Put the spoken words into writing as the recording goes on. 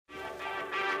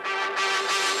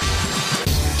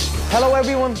Hello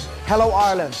everyone, hello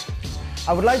Ireland.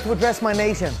 I would like to address my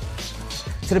nation.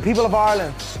 To the people of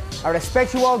Ireland, I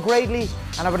respect you all greatly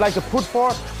and I would like to put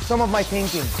forth some of my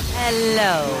thinking.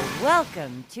 Hello,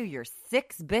 welcome to your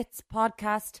 6 Bits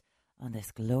podcast on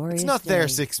this glorious It's not day. their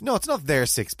six. No, it's not their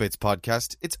 6 Bits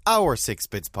podcast. It's our 6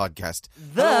 Bits podcast.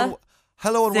 The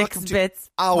hello and 6 welcome to Bits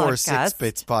our podcast. 6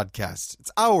 Bits podcast.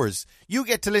 It's ours. You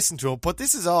get to listen to it, but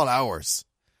this is all ours.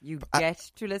 You get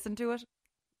to listen to it?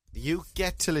 You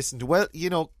get to listen to. Well, you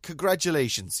know,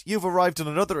 congratulations. You've arrived on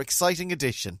another exciting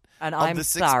edition. And of I'm the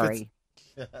 6 sorry.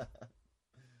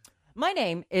 My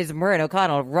name is Muireann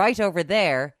O'Connell. Right over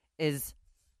there is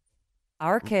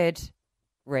our kid,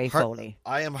 Ray Foley.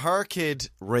 I am her kid,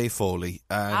 Ray Foley.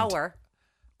 And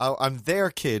I'm their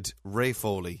kid, Ray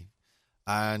Foley.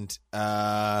 And,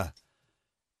 I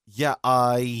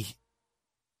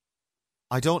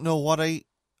don't know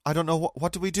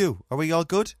what do we do? Are we all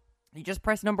good? You just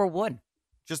press number 1.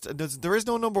 There is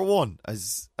no number 1,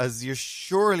 as you're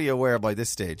surely aware by this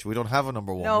stage. We don't have a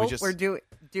number 1. No, we do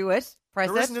it. Press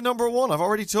There isn't a number 1. I've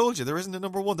already told you. There isn't a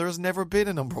number 1. There has never been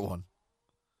a number 1.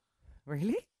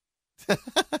 Really?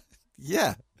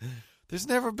 Yeah. There's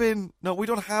never been... No, we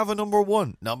don't have a number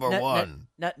 1. Number 1.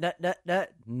 Number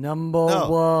No.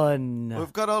 1.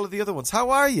 We've got all of the other ones.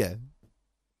 How are you? Do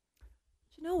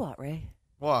you know what, Ray?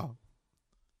 Wow.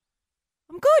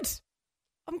 I'm good.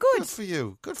 I'm good. Good for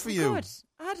you. Good for I'm you. good.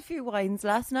 I had a few wines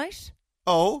last night.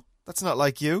 Oh, that's not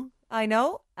like you. I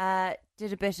know.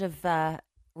 Did a bit of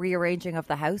rearranging of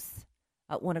the house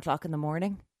at 1 o'clock in the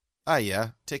morning. Ah,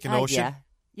 yeah. Take an ocean. Yeah.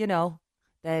 You know.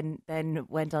 Then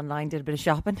went online, did a bit of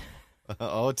shopping.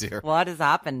 Oh, dear. What has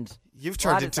happened? You've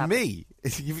turned into me.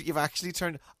 You've actually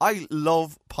turned... I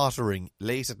love pottering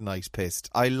late at night pissed.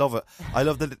 I love it. I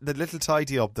love the little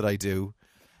tidy up that I do.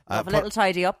 Have a little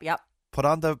tidy up, yep. Put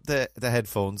on the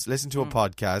headphones, listen to a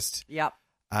podcast, Yep.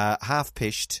 half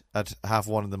pished at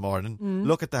 1:30 in the morning,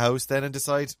 look at the house then and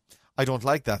decide, I don't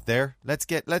like that there. Let's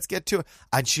get to it.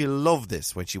 And she'll love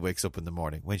this when she wakes up in the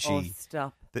morning. When she... Oh,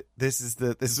 stop. This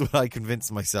is what I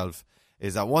convinced myself,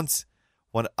 is that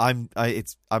when I'm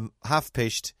half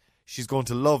pished, she's going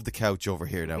to love the couch over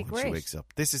here now when she wakes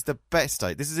up. This is the best.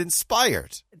 This is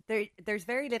inspired. There's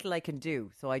very little I can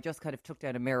do, so I just kind of took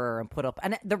down a mirror and put up.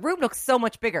 And the room looks so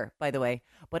much bigger, by the way.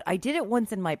 But I did it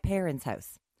once in my parents'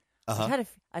 house. Uh-huh.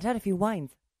 I'd had a few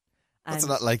wines. That's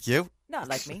not like you. Not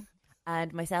like me.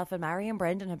 And myself and Mary and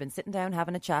Brendan had been sitting down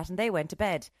having a chat, and they went to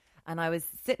bed. And I was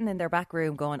sitting in their back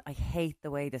room going, I hate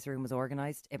the way this room was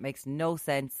organised. It makes no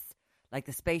sense. Like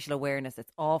the spatial awareness,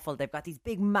 it's awful. They've got these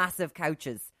big, massive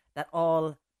couches that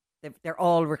they're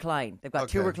all reclined. They've got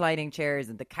 2 reclining chairs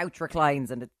and the couch reclines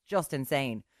and it's just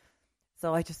insane.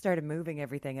 So I just started moving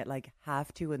everything at like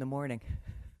 2:30 in the morning.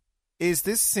 Is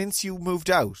this since you moved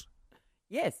out?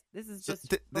 Yes, this is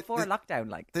just before lockdown.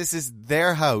 Like this is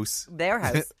their house. Their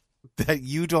house. That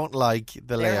you don't like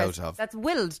the layout of. That's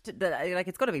willed. Like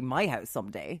it's going to be my house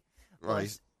someday.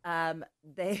 Right. But,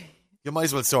 you might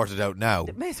as well sort it out now.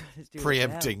 May as well just do it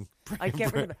Preempting. now. I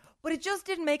can't remember. But it just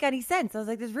didn't make any sense. I was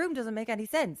like, this room doesn't make any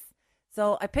sense.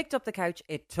 So I picked up the couch.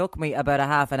 It took me about a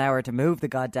half an hour to move the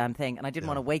goddamn thing, and I didn't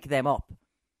want to wake them up.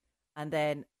 And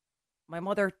then my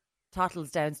mother toddles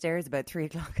downstairs about 3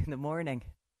 o'clock in the morning.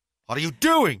 What are you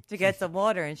doing? To get some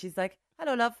water. And she's like,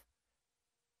 hello, love.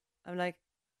 I'm like,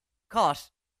 caught.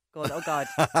 Going, oh, God.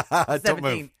 17. Don't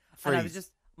move. And I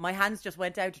was my hands just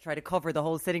went out to try to cover the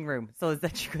whole sitting room so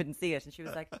that she couldn't see it. And she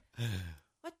was like,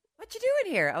 what you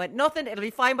doing here? I went, nothing. It'll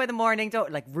be fine by the morning.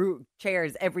 Don't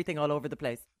chairs, everything all over the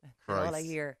place. All I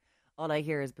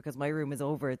hear is, because my room is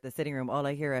over at the sitting room, all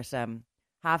I hear at 6:30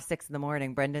 in the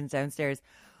morning, Brendan's downstairs.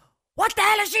 What the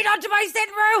hell has she done to my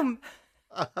sitting room?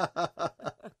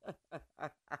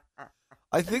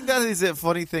 I think that is a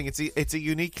funny thing. It's a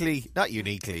uniquely, not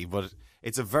uniquely, but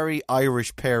it's a very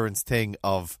Irish parents thing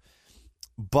of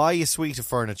buy a suite of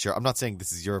furniture. I'm not saying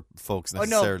this is your folks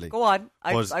necessarily. Oh, no, go on.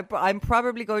 I'm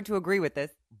probably going to agree with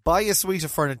this. Buy a suite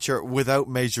of furniture without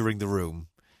measuring the room.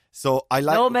 So I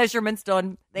like... No measurements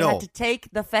done. They had to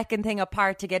take the feckin' thing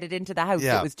apart to get it into the house.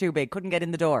 Yeah. It was too big. Couldn't get in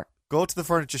the door. Go to the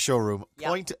furniture showroom,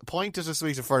 point at a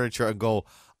suite of furniture and go,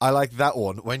 I like that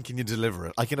one. When can you deliver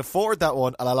it? I can afford that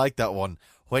one and I like that one.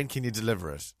 When can you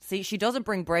deliver it? See, she doesn't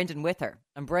bring Brendan with her.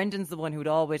 And Brendan's the one who'd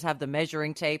always have the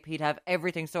measuring tape. He'd have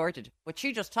everything sorted. But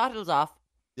she just toddles off.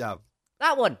 Yeah.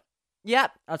 That one.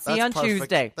 Yep. I'll see you on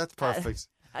Tuesday. That's perfect.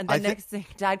 And then next thing,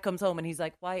 Dad comes home and he's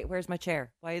like, where's my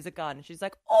chair? Why is it gone? And she's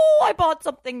like, oh, I bought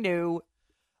something new.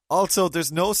 Also,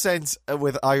 there's no sense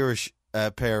with Irish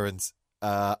parents.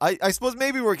 I suppose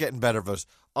maybe we're getting better, but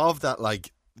of that,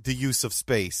 like, the use of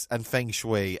space and feng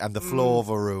shui and the flow of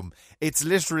a room. It's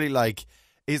literally like...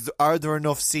 Are there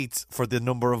enough seats for the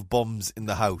number of bums in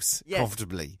the house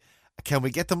comfortably? Can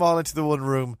we get them all into the one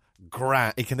room?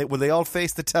 Grand. Will they all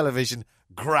face the television?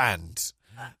 Grand.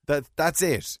 That's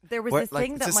it. There was this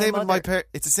thing that my mother...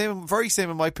 It's the very same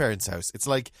in my parents' house. It's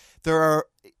like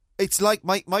it's like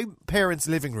my parents'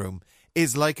 living room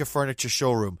is like a furniture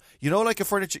showroom. You know, like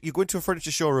you go into a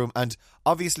furniture showroom and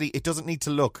obviously it doesn't need to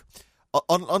look...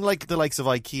 Unlike the likes of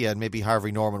IKEA and maybe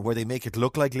Harvey Norman, where they make it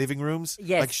look like living rooms.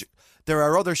 Yes. Like there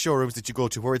are other showrooms that you go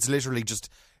to where it's literally just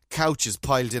couches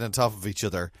piled in on top of each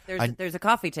other. There's a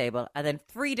coffee table and then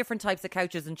 3 different types of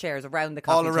couches and chairs around the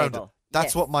coffee table. It.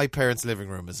 That's what my parents' living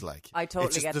room is like. I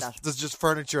totally get that. There's just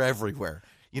furniture everywhere.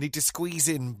 You need to squeeze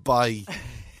in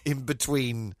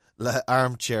between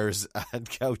armchairs and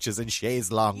couches and chaise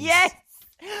longues. Yes!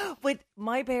 But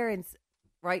my parents,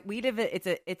 right, we live...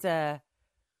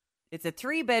 It's a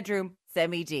 3-bedroom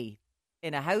semi-D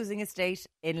in a housing estate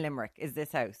in Limerick is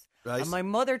this house. Right. And my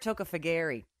mother took a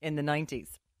Fagari in the 90s,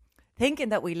 thinking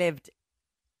that we lived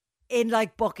in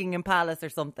like Buckingham Palace or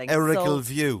something. Erical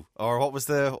View. Or what was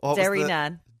the...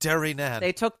 Derrynan. Derrynan.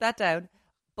 They took that down.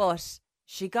 But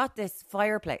she got this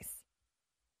fireplace,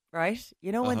 right?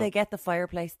 You know when they get the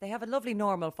fireplace, they have a lovely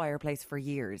normal fireplace for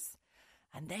years.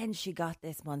 And then she got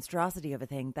this monstrosity of a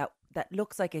thing that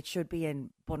looks like it should be in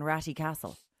Bunratty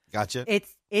Castle. Gotcha.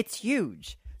 It's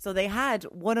huge. So they had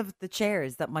one of the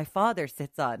chairs that my father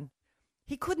sits on.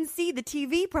 He couldn't see the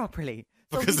TV properly.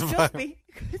 So because the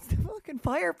fucking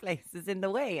fireplace is in the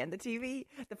way and the TV,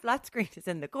 the flat screen is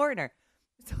in the corner.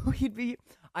 So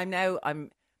I'm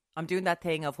doing that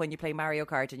thing of when you play Mario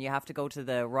Kart and you have to go to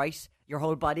the right, your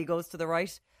whole body goes to the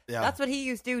right. Yeah. That's what he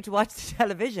used to do to watch the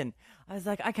television. I was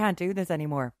like, I can't do this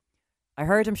anymore. I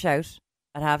heard him shout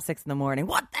at 6:30 in the morning,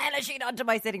 what the hell has she done to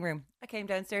my sitting room? I came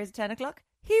downstairs at 10 o'clock.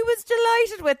 He was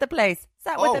delighted with the place.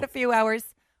 Sat with it a few hours.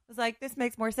 I was like, this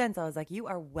makes more sense. I was like, you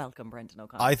are welcome, Brendan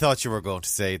O'Connor. I thought you were going to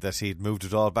say that he'd moved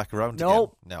it all back around again.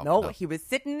 No. He was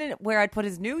sitting in where I'd put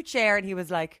his new chair and he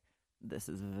was like, this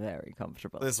is very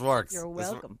comfortable. This works. You're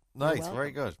welcome. Nice. You're welcome.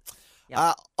 Very good.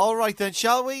 Yeah. All right then,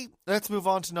 shall we? Let's move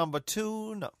on to number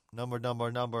 2. Number.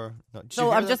 No.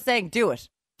 So I'm just saying, do it.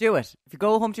 Do it. If you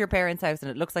go home to your parents' house and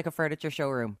it looks like a furniture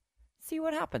showroom, see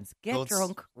what happens. Get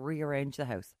drunk, rearrange the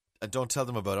house. And don't tell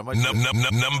them about it.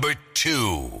 Number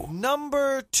 2.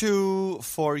 Number 2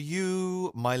 for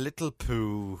you, my little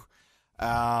poo.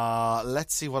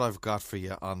 Let's see what I've got for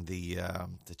you on the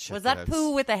check. Was that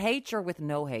poo with a H or with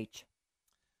no H?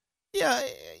 Yeah,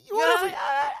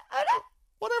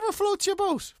 whatever floats your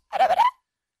boat. Whatever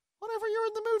you're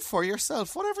in the mood for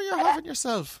yourself. Whatever you're having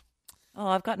yourself. Oh,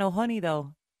 I've got no honey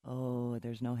though. Oh,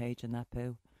 there's no H in that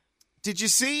poo. Did you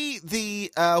see the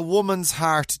woman's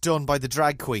heart done by the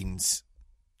drag queens?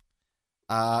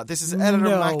 This is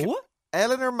Eleanor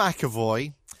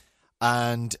McAvoy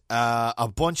and a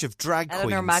bunch of drag queens.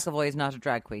 Eleanor McAvoy is not a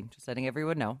drag queen, just letting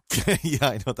everyone know. Yeah,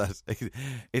 I know that.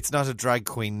 It's not a drag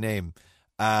queen name.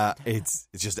 It's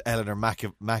just Eleanor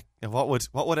What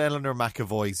would Eleanor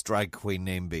McAvoy's drag queen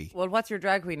name be? Well, what's your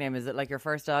drag queen name? Is it like your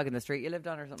first dog in the street you lived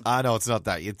on or something? No, it's not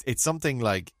that. It's something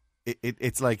like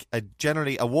it's like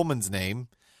generally a woman's name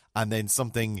and then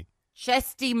something.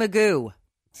 Chesty Magoo.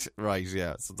 Right,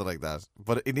 yeah, something like that.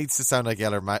 But it needs to sound like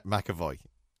Eleanor McAvoy.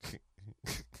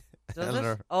 Does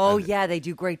Eleanor, it? Oh, yeah, they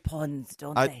do great puns,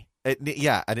 don't they?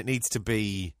 Yeah, and it needs to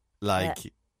be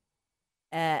like.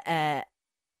 El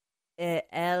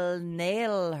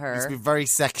nail her. It needs to be very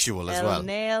sexual as well. El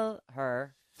nail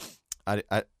her.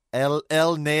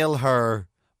 El nail her.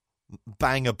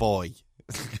 Bang a boy.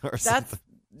 Or That's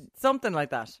something like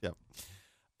that. Yeah.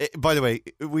 By the way,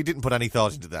 we didn't put any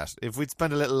thought into that. If we'd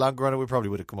spent a little longer on it, we probably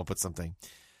would have come up with something.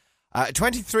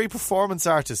 23 performance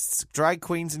artists, drag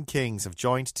queens and kings have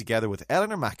joined together with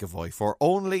Eleanor McAvoy for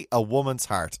Only a Woman's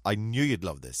Heart. I knew you'd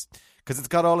love this because it's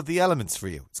got all of the elements for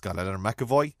you. It's got Eleanor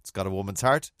McAvoy, it's got a woman's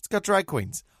heart, it's got drag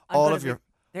queens. All of your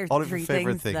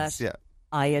favourite things. Yeah,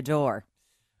 I adore.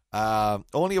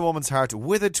 Only a Woman's Heart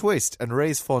with a twist and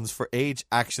raise funds for Age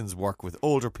Action's work with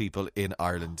older people in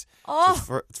Ireland. Oh,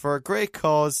 so it's for a great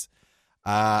cause.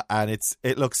 And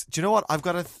it looks. Do you know what?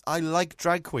 I like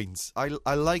drag queens. I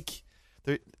like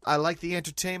the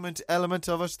entertainment element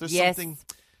of it. There's something.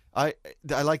 I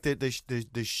like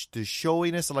the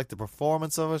showiness. I like the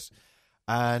performance of it,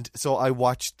 and so I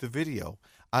watched the video.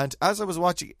 And as I was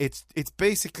watching, it's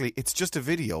basically just a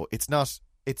video. It's not.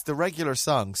 It's the regular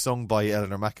song sung by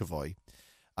Eleanor McAvoy,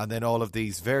 and then all of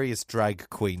these various drag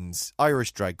queens,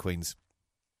 Irish drag queens,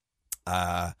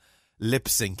 lip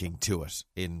syncing to it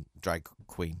in drag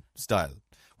queen style,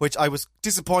 which I was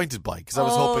disappointed by because I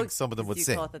was hoping some of them would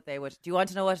sing. Thought that they would. Do you want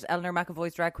to know what Eleanor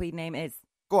McAvoy's drag queen name is?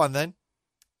 Go on then.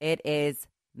 It is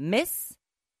Miss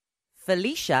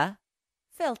Felicia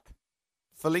Filth.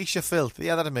 Felicia Filth.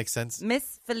 Yeah, that makes sense.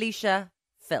 Miss Felicia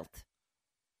Filth.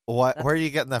 Where are you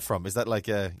getting that from? Is that like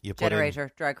a you put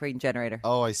Generator, drag queen generator.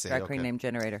 Oh, I see. Drag queen name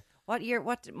generator.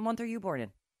 What month are you born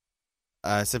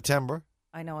in? September.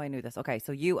 I know I knew this. Okay,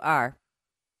 so you are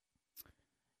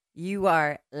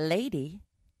Lady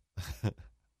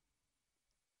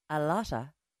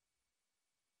Alotta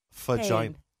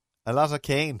Vagina. Alotta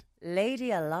Kane. Lady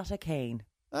Alotta Kane.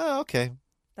 Oh, okay.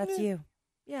 That's you.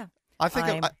 Yeah. I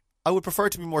think I would prefer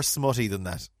to be more smutty than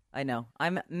that. I know.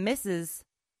 I'm Mrs.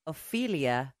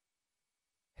 Ophelia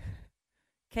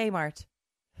Kmart.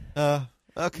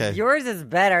 Okay. Yours is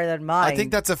better than mine. I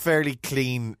think that's a fairly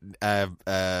clean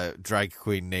drag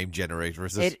queen name generator.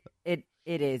 Is it? It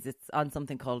is. It's on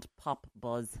something called Pop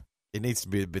Buzz. It needs to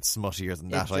be a bit smuttier than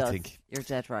that, I think. You're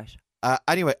dead right.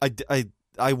 Anyway,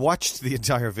 I watched the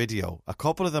entire video. A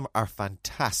couple of them are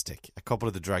fantastic. A couple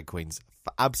of the drag queens,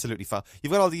 absolutely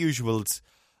You've got all the usuals,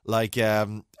 like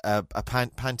a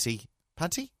panty.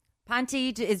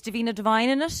 Panty, is Davina Divine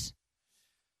in it?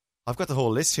 I've got the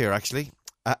whole list here, actually.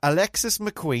 Alexis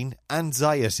McQueen,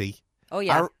 Anxiety. Oh,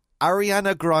 yeah.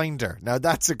 Ariana Grinder. Now,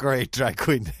 that's a great drag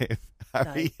queen name.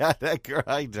 Nice. Ariana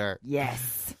Grinder.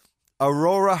 Yes.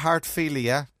 Aurora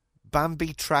Hartfilia,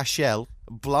 Bambi Trashelle,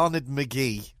 Blonde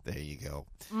McGee. There you go.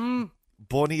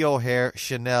 Bunny O'Hare,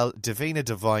 Chanel, Davina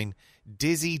Divine,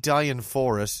 Dizzy Diane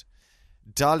Forrest,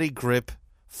 Dolly Grip,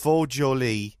 Faux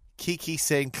Jolie, Kiki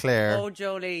St. Clair. Oh,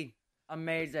 Jolie.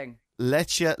 Amazing.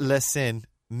 Lecha Lesin,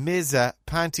 Miza,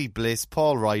 Panty Bliss,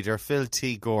 Paul Ryder, Phil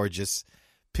T. Gorgeous,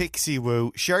 Pixie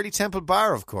Woo, Shirley Temple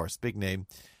Bar, of course, big name,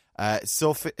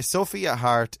 Sophia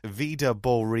Hart, Vida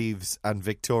Bo Reeves, and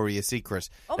Victoria's Secret.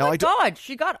 Oh, now, my God.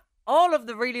 She got all of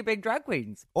the really big drag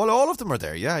queens. All of them are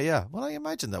there, yeah. Well, I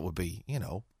imagine that would be,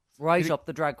 Right up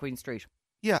the drag queen street.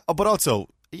 Yeah, but also,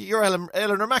 you're Eleanor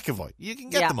McAvoy. You can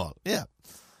get them all, yeah.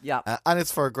 Yeah. And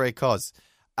it's for a great cause.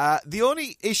 The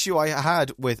only issue I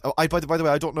had with... by the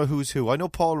way, I don't know who's who. I know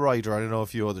Paul Ryder, I don't know a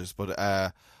few others, but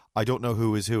I don't know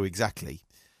who is who exactly.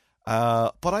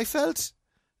 But I felt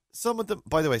some of them...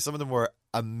 By the way, some of them were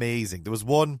amazing. There was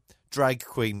one drag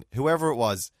queen, whoever it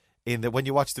was, when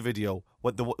you watch the video,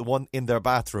 the one in their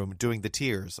bathroom doing the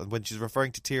tears. And when she's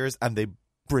referring to tears and they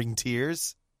bring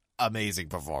tears, amazing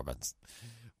performance.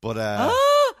 But...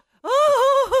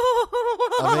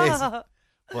 amazing.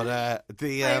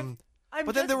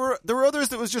 But then there were others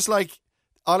that was just like,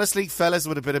 honestly, fellas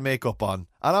with a bit of makeup on,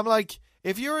 and I'm like,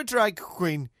 if you're a drag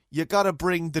queen, you gotta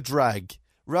bring the drag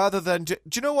rather than. Do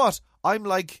you know what? I'm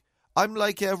like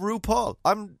RuPaul.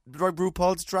 I'm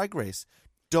RuPaul's Drag Race.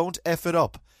 Don't F it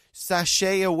up.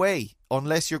 Sashay away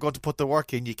unless you're going to put the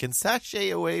work in. You can sashay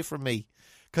away from me.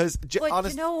 Because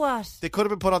honestly, you know what? They could have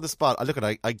been put on the spot. I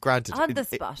granted on the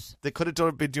spot. They could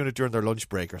have been doing it during their lunch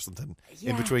break or something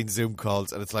in between Zoom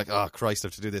calls, and it's like, oh Christ, I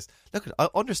have to do this. Look, I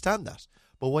understand that,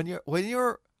 but when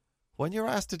you're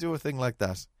asked to do a thing like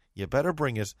that, you better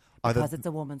bring it. Because it's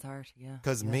a woman's heart, yeah.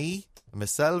 Because me,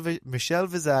 Michelle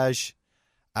Visage,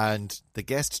 and the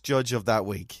guest judge of that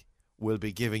week will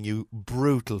be giving you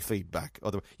brutal feedback.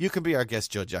 Otherwise, you can be our guest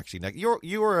judge. Actually, now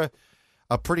you are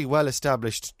a pretty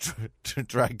well-established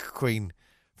drag queen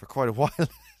for quite a while.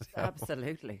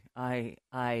 Absolutely. I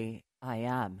am.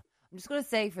 I'm just going to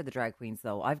say for the drag queens,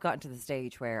 though, I've gotten to the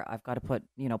stage where I've got to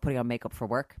putting on makeup for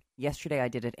work. Yesterday I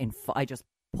did it I just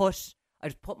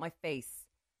put my face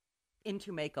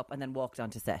into makeup and then walked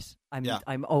onto set.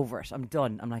 I'm over it. I'm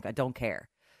done. I'm like, I don't care.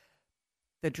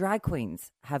 The drag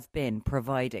queens have been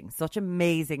providing such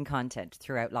amazing content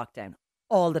throughout lockdown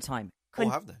all the time.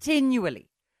 Continually.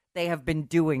 They have been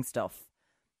doing stuff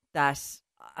that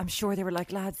I'm sure they were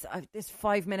like, lads, this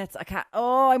 5 minutes, I can't.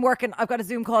 Oh, I'm working. I've got a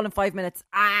Zoom call in 5 minutes.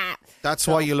 That's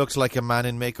why you looked like a man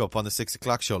in makeup on the 6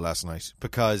 o'clock show last night,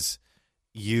 because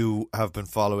you have been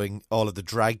following all of the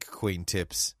drag queen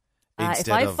tips. If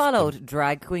I followed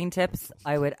drag queen tips,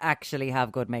 I would actually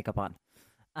have good makeup on.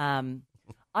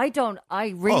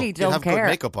 I really don't have care. Good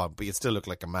makeup on, but you still look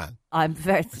like a man.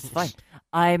 It's fine.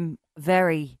 I'm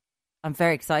very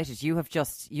excited. You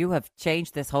have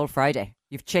changed this whole Friday.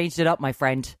 You've changed it up, my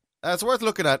friend. It's worth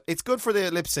looking at. It's good for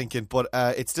the lip syncing, but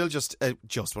it's still just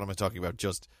what am I talking about?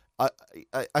 Just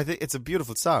I think it's a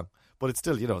beautiful song, but it's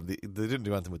still, they didn't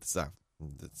do anything with the song.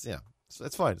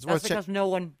 It's fine. It's That's because no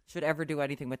one should ever do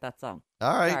anything with that song.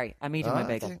 All right. Sorry, I'm eating my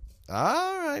bagel. Okay.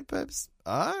 All right, babes.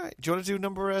 All right. Do you want to do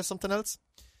number something else?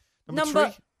 Number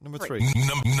three.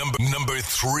 Number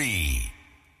three.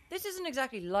 This isn't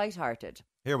exactly lighthearted.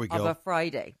 Here we go. Of a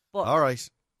Friday. But all right.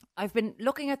 I've been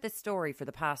looking at this story for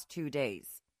the past 2 days.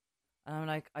 And I'm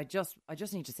like, I just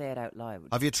need to say it out loud.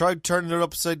 Have you tried turning it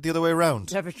upside the other way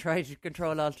around? Never tried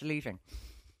Control Alt Deleting.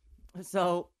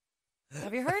 So,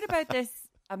 have you heard about this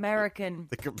American?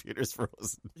 The computer's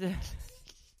frozen.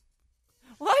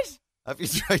 What? Have you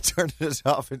tried turning it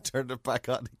off and turning it back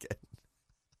on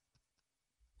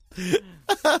again?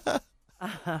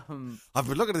 I've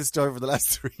been looking at this story for the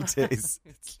last 3 days.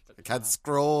 I can't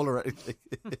scroll or anything.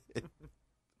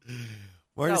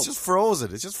 Well, it's just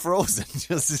frozen. It's just frozen.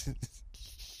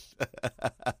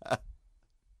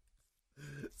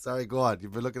 Sorry, go on.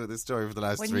 You've been looking at this story for the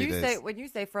last 3 days. When you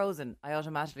say frozen, I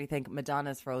automatically think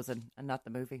Madonna's Frozen and not the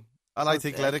movie. And I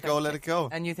think Let It Go, Let It Go.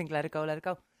 And you think Let It Go, Let It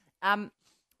Go.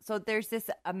 So there's this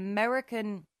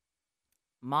American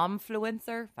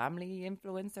momfluencer, family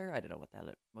influencer. I don't know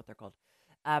what they're called.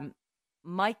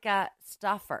 Micah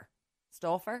Stauffer,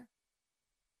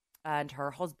 and her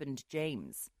husband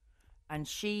James. And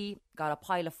she got a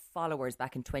pile of followers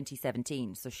back in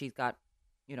 2017. So she's got,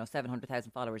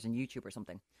 700,000 followers on YouTube or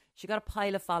something. She got a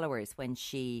pile of followers when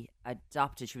she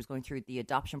adopted. She was going through the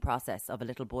adoption process of a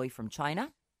little boy from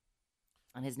China.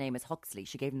 And his name is Huxley.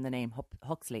 She gave him the name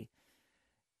Huxley.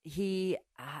 She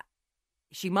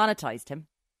monetized him.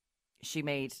 She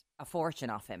made a fortune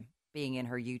off him being in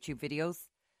her YouTube videos.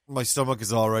 My stomach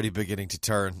is already beginning to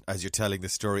turn as you're telling the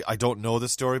story. I don't know the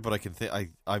story, but I can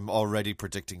I'm already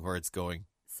predicting where it's going.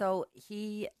 So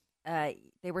they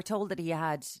were told that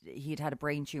he'd had a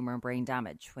brain tumor and brain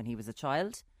damage when he was a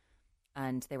child,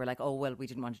 and they were like, "Oh well, we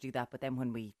didn't want to do that." But then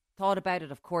when we thought about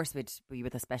it, of course, we'd be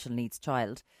with a special needs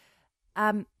child.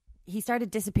 He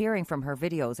started disappearing from her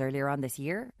videos earlier on this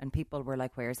year, and people were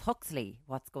like, "Where's Huxley?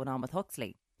 What's going on with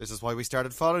Huxley?" This is why we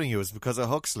started following you. It's because of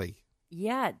Huxley.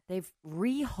 Yeah, they've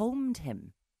rehomed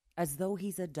him as though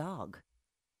he's a dog.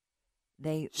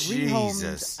 They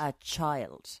rehomed a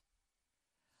child.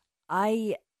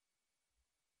 I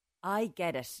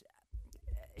get it.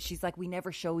 She's like, we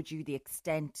never showed you the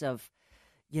extent of,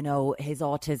 his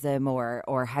autism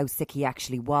or how sick he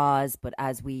actually was. But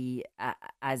as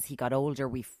he got older,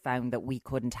 we found that we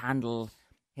couldn't handle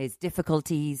his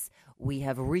difficulties. We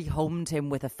have rehomed him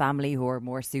with a family who are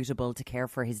more suitable to care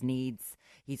for his needs.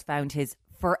 He's found his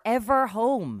forever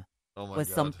home, was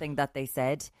God. Something that they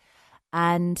said.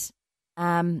 And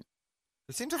they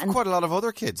seem to have quite a lot of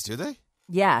other kids, do they?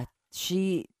 Yeah.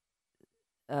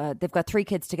 They've got 3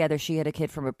 kids together. She had a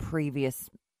kid from a previous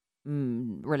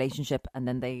relationship, and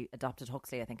then they adopted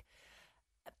Huxley, I think.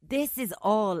 This is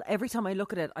all, every time I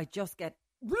look at it, I just get...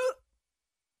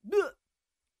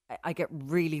 I get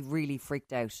really, really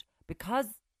freaked out because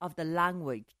of the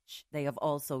language they have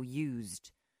also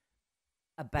used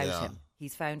about him.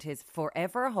 He's found his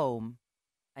forever home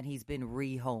and he's been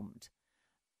rehomed.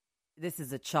 This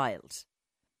is a child.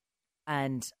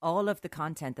 And all of the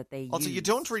content that they also, use... you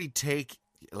don't really take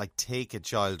a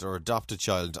child or adopt a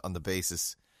child on the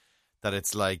basis that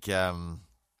it's like... it's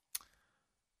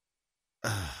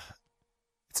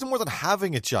no more than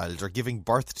having a child or giving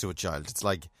birth to a child. It's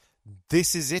like,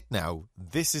 this is it now.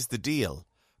 This is the deal.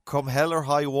 Come hell or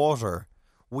high water,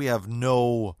 we have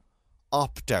no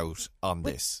opt-out on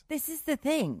this. This is the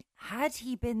thing. Had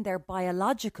he been their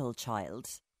biological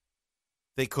child...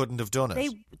 They couldn't have done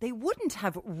it. They wouldn't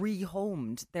have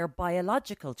rehomed their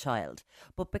biological child.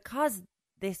 But because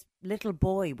this little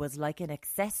boy was like an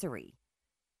accessory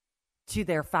to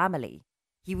their family,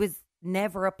 he was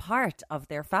never a part of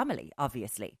their family,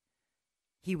 obviously.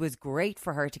 He was great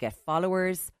for her to get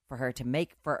followers,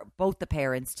 for both the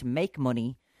parents to make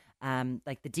money,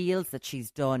 like the deals that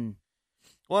she's done.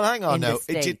 Well, hang on now.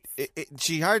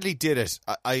 She hardly did it.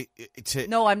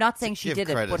 No, I'm not saying she did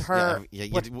it, but her...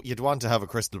 you'd want to have a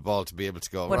crystal ball to be able to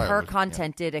go... But her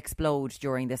content did explode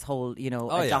during this whole,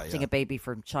 adopting a baby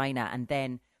from China. And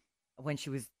then when she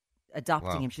was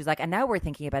adopting him, she was like, and now we're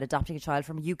thinking about adopting a child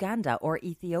from Uganda or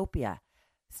Ethiopia.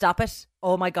 Stop it.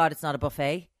 Oh my God, it's not a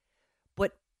buffet.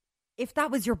 But if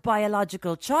that was your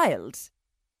biological child,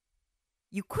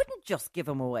 you couldn't just give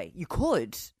him away. You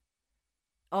could...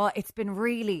 Oh, it's been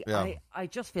really... Yeah. I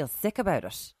just feel sick about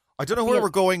it. I don't know where we're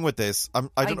going with this.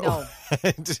 I don't know.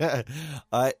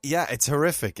 Yeah, it's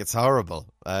horrific. It's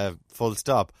horrible. Full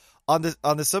stop. On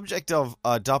the subject of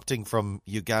adopting from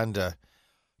Uganda,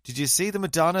 did you see the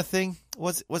Madonna thing?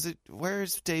 Was it?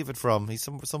 Where's David from? He's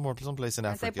someplace in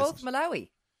Africa. They're both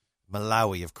Malawi.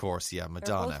 Malawi, of course. Yeah,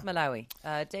 Madonna. They're both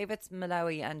Malawi. David's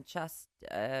Malawi and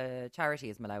Charity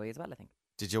is Malawi as well, I think.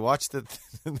 Did you watch the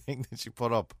thing that she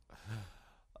put up?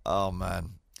 Oh,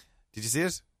 man. Did you see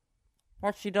it?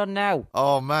 What's she done now?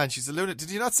 Oh, man, she's a lunatic.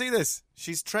 Did you not see this?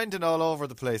 She's trending all over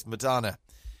the place, Madonna.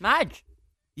 Madge?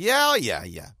 Yeah.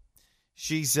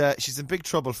 She's in big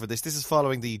trouble for this. This is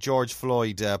following the George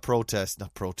Floyd riots what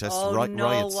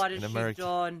in has America. she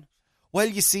done? Well,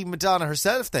 you see Madonna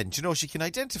herself then. Do you know she can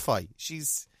identify?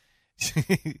 She's...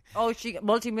 She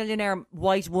multi-millionaire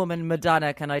white woman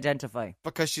Madonna can identify.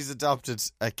 Because she's adopted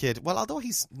a kid. Well, although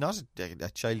he's not a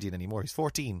childeen anymore, he's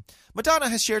 14. Madonna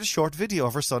has shared a short video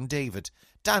of her son David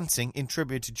dancing in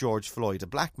tribute to George Floyd, a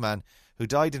black man who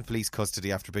died in police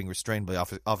custody after being restrained by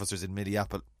officers in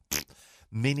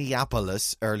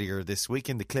Minneapolis earlier this week.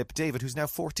 In the clip, David, who's now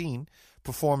 14,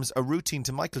 performs a routine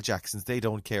to Michael Jackson's They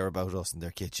Don't Care About Us in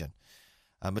their kitchen.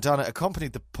 Madonna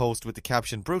accompanied the post with the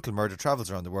caption, "Brutal murder travels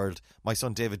around the world. My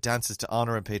son David dances to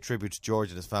honour and pay tribute to George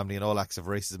and his family and all acts of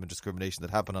racism and discrimination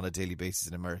that happen on a daily basis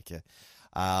in America."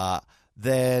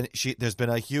 There's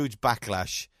been a huge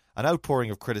backlash, an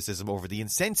outpouring of criticism over the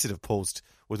insensitive post,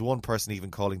 with one person even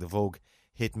calling the Vogue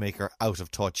hitmaker out of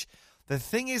touch. The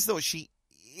thing is, though,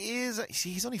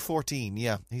 he's only 14,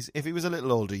 yeah. If he was a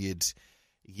little older,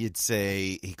 you'd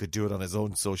say he could do it on his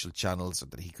own social channels, or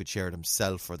that he could share it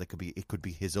himself, or it could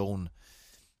be his own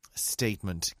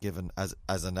statement given as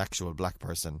an actual black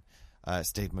person,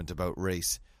 statement about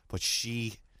race. But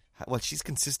she's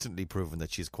consistently proven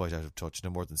that she's quite out of touch, no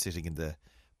more than sitting in the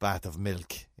bath of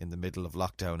milk in the middle of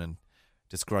lockdown and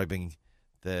describing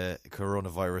the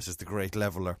coronavirus as the great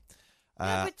leveller.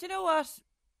 But you know what?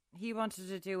 He wanted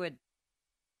to do a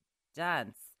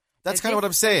dance. That's kind of what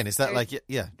I'm saying. Is that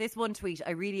yeah? This one tweet,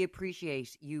 I really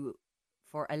appreciate you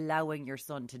for allowing your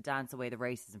son to dance away the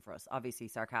racism for us. Obviously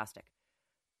sarcastic.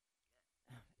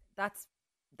 That's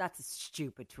a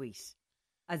stupid tweet.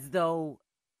 As though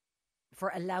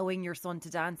for allowing your son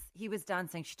to dance, he was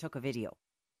dancing, she took a video.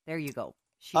 There you go.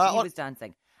 He was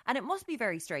dancing. And it must be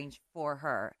very strange for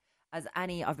her. As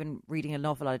Annie, I've been reading an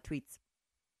awful lot of tweets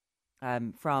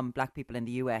from black people in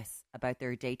the US about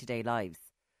their day-to-day lives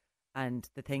and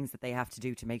the things that they have to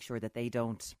do to make sure that they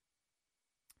don't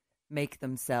make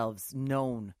themselves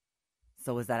known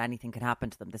so as that anything can happen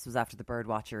to them. This was after the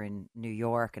birdwatcher in New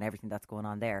York and everything that's going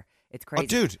on there. It's crazy. Oh,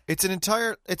 dude, it's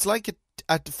like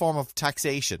a form of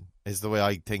taxation is the way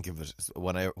I think of it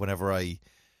whenever I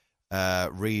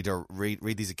read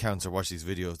these accounts or watch these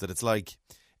videos, that it's like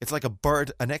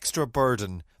an extra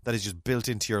burden that is just built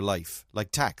into your life,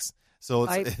 like tax. So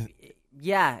it's...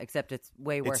 Yeah, except it's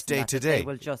way worse. It's day to day. They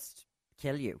will just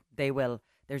kill you. They will.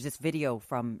 There's this video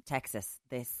from Texas.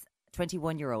 This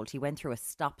 21-year-old, he went through a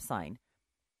stop sign.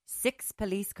 6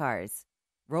 police cars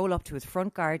roll up to his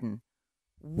front garden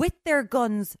with their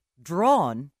guns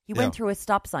drawn. He went through a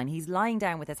stop sign. He's lying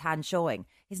down with his hand showing.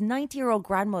 His 90-year-old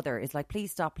grandmother is like,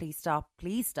 "Please stop, please stop,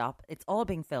 please stop." It's all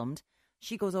being filmed.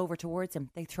 She goes over towards him.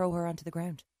 They throw her onto the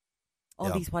ground.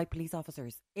 All these white police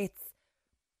officers. It's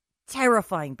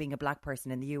terrifying being a black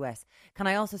person in the US. Can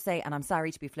I also say, and I'm sorry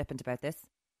to be flippant about this,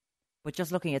 but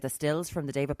just looking at the stills from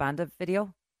the David Banda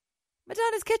video,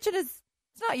 Madonna's kitchen it's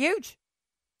not huge.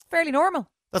 It's fairly normal.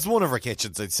 That's one of her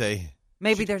kitchens, I'd say.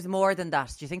 Maybe there's more than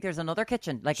that. Do you think there's another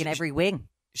kitchen, in every wing?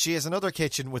 She has another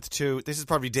kitchen with 2. This is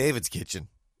probably David's kitchen.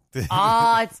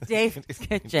 It's David's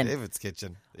kitchen. David's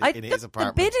kitchen in his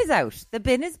apartment. The bin is out. The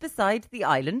bin is beside the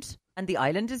island, and the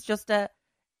island is just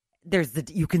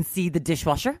you can see the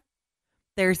dishwasher.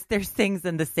 There's things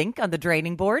in the sink on the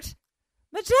draining board.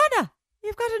 Madonna,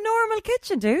 you've got a normal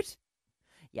kitchen, dude.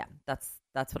 Yeah, that's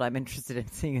what I'm interested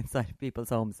in seeing inside of people's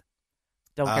homes.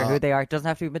 Don't care who they are. It doesn't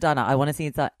have to be Madonna. I want to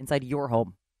see inside your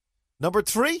home. Number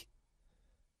 3?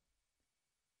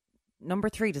 Number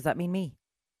 3, does that mean me?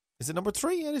 Is it number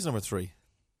 3? Yeah, it is number 3.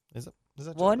 Is it? Is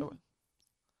that 1?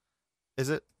 Is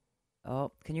it?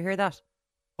 Oh, can you hear that?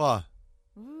 What?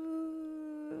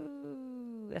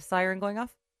 Ooh, a siren going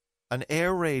off? An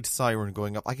air raid siren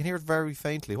going up. I can hear it very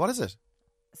faintly. What is it?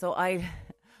 So I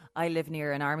live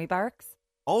near an army barracks.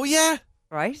 Oh, yeah.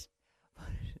 Right?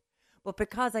 But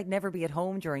because I'd never be at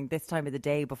home during this time of the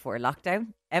day before lockdown,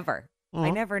 ever,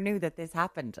 I never knew that this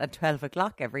happened at 12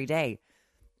 o'clock every day.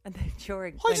 And then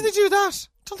Why do they do that?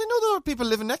 Don't they know there are people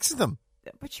living next to them?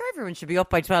 But sure, everyone should be up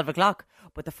by 12 o'clock.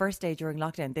 But the first day during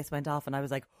lockdown, this went off and I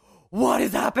was like, what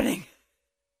is happening?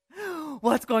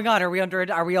 What's going on? Are we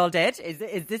all dead?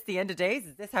 Is this the end of days?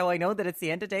 Is this how I know that it's the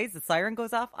end of days? The siren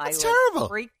goes off? That's terrible.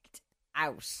 Freaked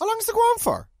out. How long does it go on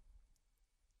for?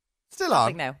 Still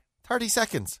on? Now. 30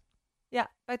 seconds. Yeah,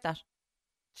 about that.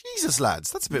 Jesus,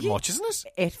 lads. That's a bit much, isn't it?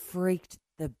 It freaked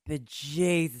the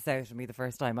bejesus out of me the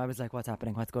first time. I was like, what's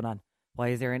happening? What's going on? Why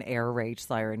is there an air raid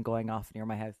siren going off near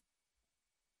my house?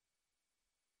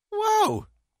 Wow.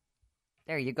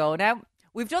 There you go. Now,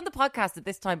 we've done the podcast at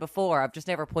this time before. I've just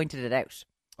never pointed it out.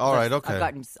 All right, okay.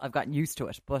 I've gotten used to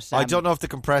it, but I don't know if the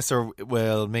compressor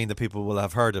will mean that people will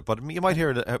have heard it, but you might hear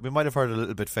it. We might have heard it a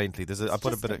little bit faintly. I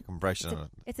put a bit of compression on it.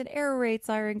 It's an air raid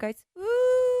siren, guys.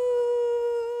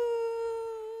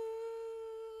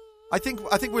 I think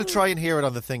we'll try and hear it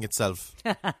on the thing itself.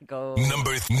 Go.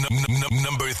 Number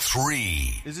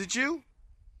 3. Is it you?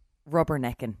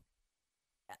 Rubbernecking.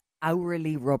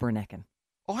 Hourly rubbernecking.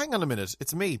 Oh, hang on a minute.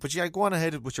 It's me. But yeah, go on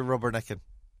ahead with your rubbernecking.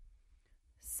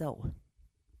 So,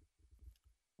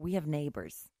 we have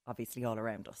neighbours, obviously, all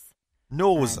around us.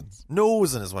 Nosing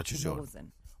is what you're doing.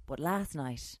 Nosing. But last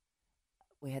night,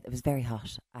 it was very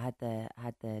hot. I had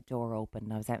the door open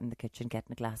and I was out in the kitchen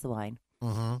getting a glass of wine.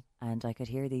 Mm-hmm. And I could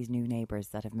hear these new neighbours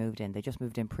that have moved in. They just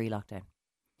moved in pre-lockdown.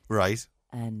 Right.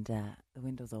 And the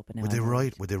window's open now.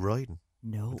 Were they riding?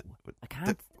 No.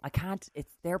 I can't.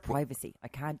 It's their privacy. I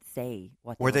can't say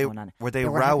what were going on. Were they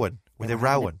rowing? Were they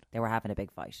rowing? They were having a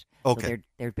big fight. Okay. So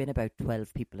there'd been about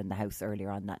 12 people in the house earlier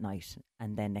on that night.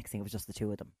 And then next thing it was just the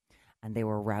two of them. And they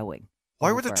were rowing.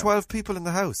 Why were there 12 people in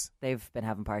the house? They've been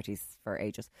having parties for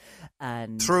ages.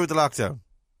 And through the lockdown?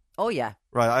 Oh, yeah.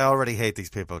 Right, I already hate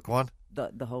these people. Go on.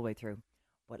 The whole way through.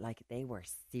 But like they were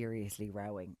seriously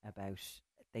rowing about,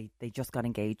 they just got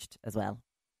engaged as well.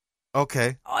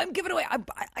 Okay. Oh, I'm giving away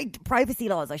privacy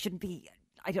laws. I shouldn't be,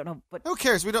 I don't know. But who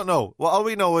cares? We don't know. Well, all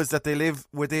we know is that they live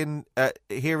within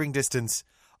hearing distance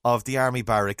of the army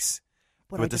barracks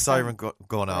with the siren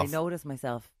going off. I noticed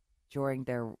myself during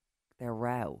their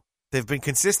row. They've been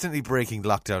consistently breaking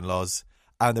lockdown laws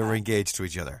and they were engaged to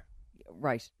each other.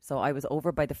 Right. So I was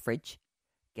over by the fridge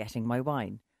getting my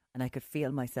wine and I could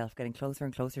feel myself getting closer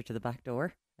and closer to the back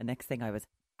door. And next thing I was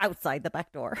outside the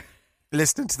back door.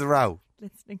 Listening to the row.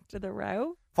 Listening to the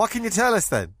row. What can you tell us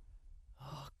then?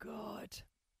 Oh, God.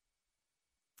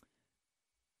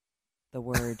 The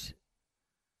word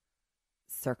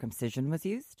circumcision was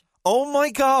used. Oh,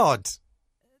 my God.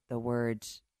 The word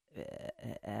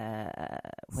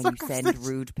when you send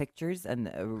rude pictures, and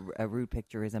a rude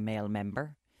picture is a male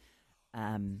member.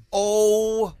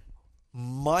 Oh,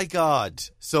 my God.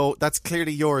 So that's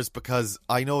clearly yours because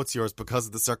I know it's yours because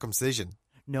of the circumcision.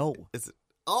 No. Is it?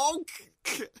 Oh,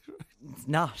 it's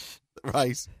not.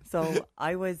 Right. So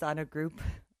I was on a group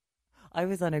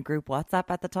WhatsApp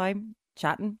at the time,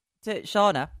 chatting to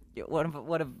Shauna,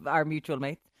 one of our mutual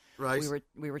mates. Right.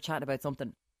 We were chatting about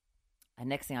something, and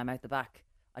next thing I'm out the back.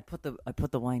 I put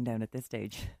the wine down at this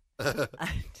stage, and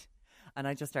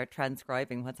I just start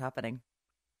transcribing what's happening.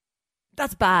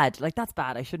 That's bad. Like that's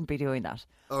bad. I shouldn't be doing that.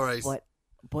 All right. But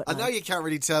and now you can't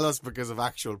really tell us because of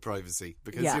actual privacy.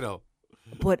 Because you know.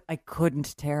 But I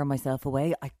couldn't tear myself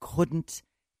away.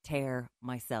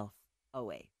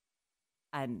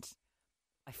 And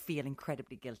I feel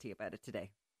incredibly guilty about it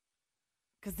today.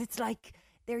 Because it's like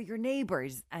they're your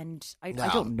neighbours and I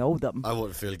don't know them. I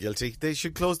wouldn't feel guilty. They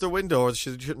should close their window or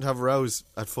shouldn't have rows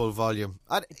at full volume.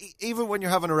 And even when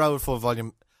you're having a row at full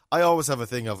volume, I always have a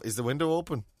thing of, is the window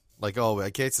open? Like, oh,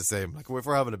 Kate's the same. Like, if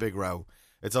we're having a big row,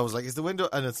 it's always like, is the window?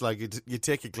 And it's like, you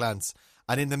take a glance,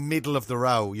 and in the middle of the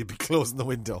row, you'd be closing the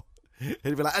window.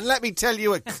 It'd be like, and let me tell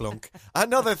you a clunk.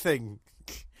 Another thing.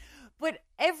 But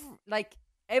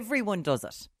everyone does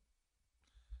it.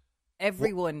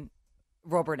 Everyone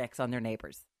rubbernecks on their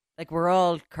neighbours. Like, we're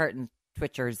all curtain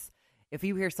twitchers. If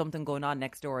you hear something going on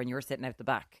next door and you're sitting out the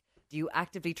back, do you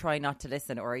actively try not to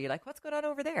listen, or are you like, what's going on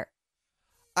over there?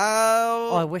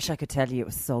 Oh, I wish I could tell you. It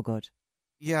was so good.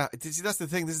 Yeah, see, that's the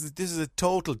thing. This is a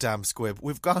total damn squib.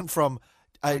 We've gone from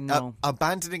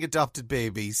abandoning adopted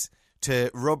babies to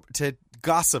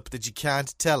gossip that you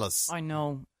can't tell us. I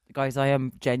know, guys. I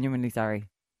am genuinely sorry.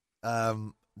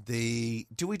 Do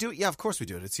we do it? Yeah, of course we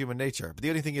do it. It's human nature. But the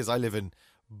only thing is, I live in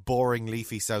boring,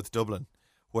 leafy South Dublin,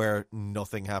 where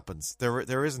nothing happens.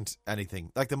 There isn't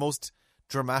anything. Like the most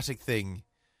dramatic thing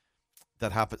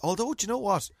that happened. Although, do you know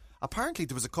what? Apparently,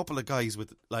 there was a couple of guys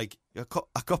with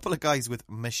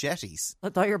machetes. I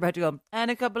thought you were about to go,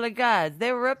 and a couple of guys.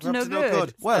 They were up to no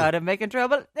good. Well, started making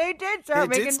trouble. They did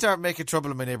start making trouble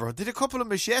in my neighbourhood. They did a couple of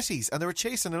machetes, and they were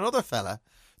chasing another fella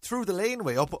through the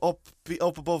laneway up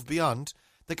above beyond.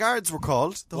 The guards were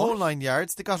called. The whole 9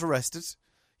 yards. They got arrested.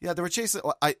 Yeah, they were chasing.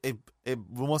 It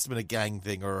must have been a gang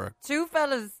thing or. Two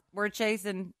fellas were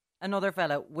chasing another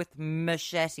fella with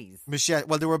machetes.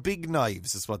 Well, they were big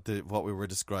knives, is what we were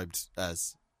described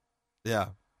as. Yeah,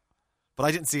 but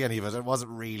I didn't see any of it. It wasn't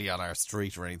really on our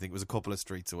street or anything. It was a couple of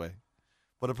streets away.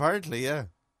 But apparently, yeah,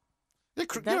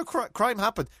 crime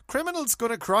happened. Criminals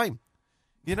gonna crime.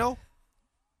 You know.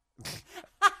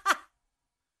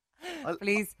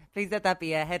 Please let that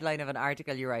be a headline of an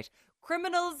article you write.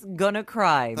 Criminals gonna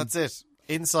crime. That's it.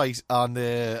 Insight on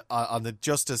the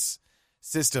justice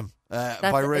system by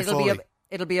Ray it'll Foley.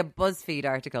 It'll be a BuzzFeed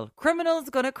article. Criminals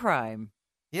gonna crime.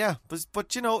 Yeah,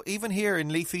 but you know, even here in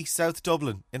leafy South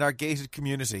Dublin, in our gated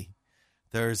community,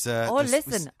 there's...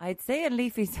 I'd say in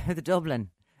leafy South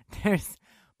Dublin, there's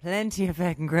plenty of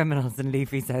fucking criminals in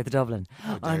leafy South Dublin.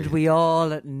 And we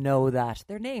all know that.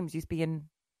 Their names used to be in...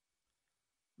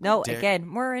 No, again,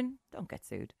 Murrin, don't get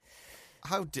sued.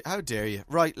 How dare you?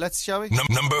 Right, shall we?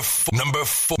 Number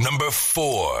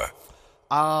four.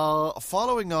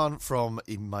 Following on from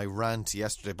my rant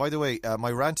yesterday. By the way,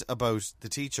 my rant about the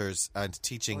teachers and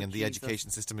teaching and the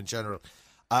education system in general,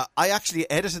 I actually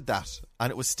edited that, and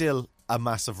it was still a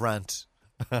massive rant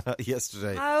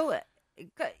yesterday. How?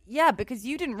 Yeah, because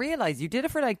you didn't realise. You did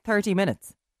it for like 30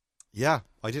 minutes. Yeah,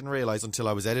 I didn't realise until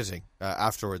I was editing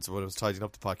afterwards when I was tidying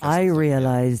up the podcast. I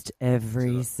realised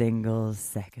every single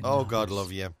second. Oh, God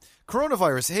love you.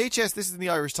 Coronavirus. HS, this is in the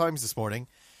Irish Times this morning.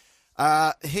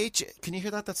 Can you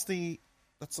hear that? That's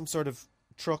some sort of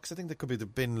trucks. I think that could be the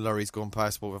bin lorries going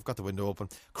past, but we've got the window open.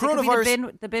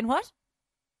 Coronavirus. The bin what?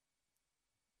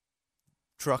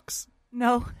 Trucks.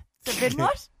 No. The bin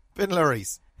what? Bin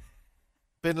lorries.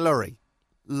 Bin lorry.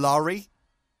 Lorry?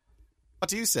 What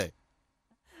do you say?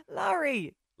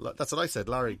 Lorry. That's what I said,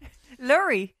 lorry.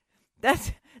 Lorry.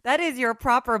 That is your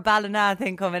proper Ballina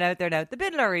thing coming out there now. The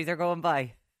bin lorries are going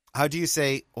by. How do you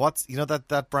say,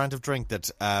 that brand of drink that,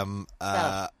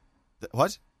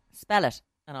 what? Spell it,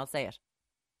 and I'll say it.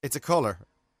 It's a colour,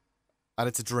 and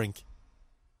it's a drink.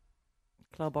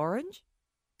 Club Orange?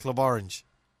 Club Orange.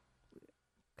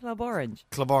 Club Orange.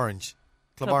 Club Orange.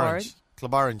 Club Club Orange. Orange.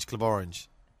 Club Orange. Club Orange.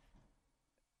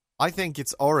 I think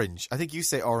it's orange. I think you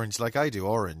say orange like I do,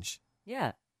 orange.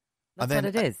 Yeah. And That's then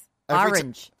what it is.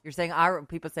 Orange. You're saying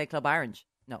people say Club Orange.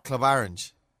 No. Club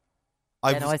Orange.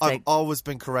 I've always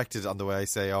been corrected on the way I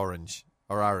say orange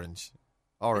or orange.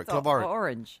 Club Orange.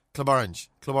 Orange. Club Orange.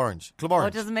 Club Orange. Club Oh,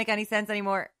 Orange. it doesn't make any sense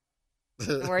anymore.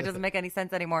 The word doesn't make any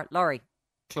sense anymore. Lorry.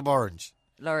 Club Orange.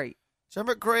 Lorry. Do you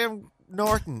remember Graham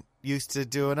Norton used to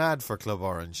do an ad for Club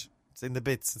Orange? It's in the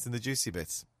bits. It's in the juicy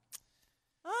bits.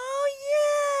 Oh,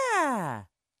 yeah.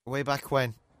 Way back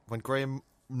when Graham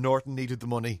Norton needed the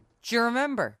money. Do you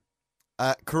remember?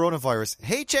 Coronavirus.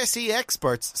 HSE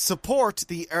experts support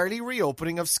the early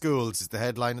reopening of schools is the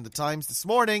headline in the Times this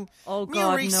morning. Oh,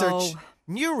 God, no.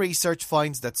 New research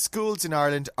finds that schools in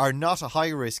Ireland are not a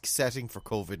high-risk setting for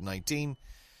COVID-19.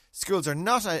 Schools are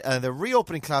not, the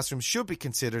reopening classrooms should be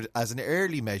considered as an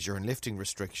early measure in lifting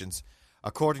restrictions,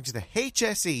 according to the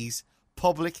HSE's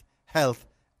public health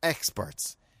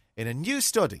experts. In a new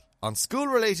study on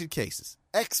school-related cases,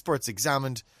 experts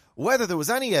examined whether there was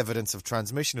any evidence of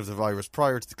transmission of the virus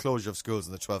prior to the closure of schools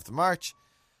on the 12th of March.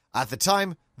 At the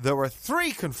time, there were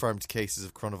 3 confirmed cases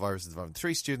of coronavirus involving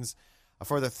 3 students, a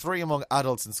further 3 among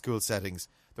adults in school settings.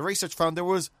 The research found there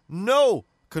was no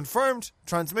confirmed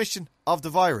transmission of the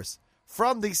virus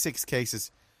from these 6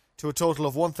 cases to a total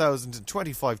of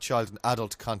 1,025 child and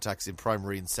adult contacts in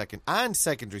primary and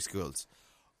secondary schools.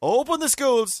 Open the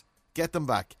schools, get them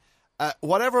back.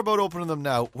 Whatever about opening them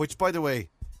now, which, by the way,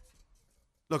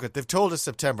 look, they've told us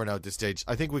September now at this stage.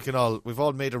 I think we've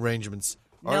all made arrangements.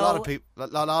 Or No.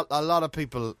 a lot of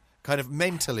people kind of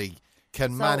mentally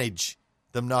can manage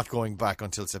them not going back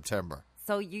until September.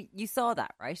 So you saw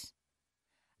that, right?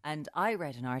 And I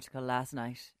read an article last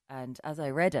night, and as I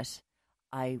read it,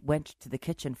 I went to the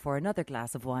kitchen for another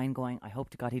glass of wine going, I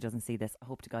hope to God he doesn't see this. I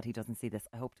hope to God he doesn't see this.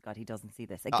 I hope to God he doesn't see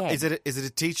this. Again. Is it a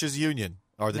teachers' union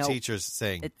or the No. teachers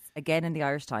saying? It's again in the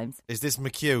Irish Times. Is this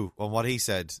McHugh on what he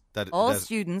said? All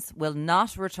students will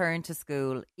not return to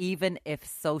school even if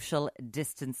social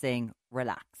distancing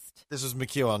relaxed. This was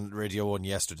McHugh on Radio 1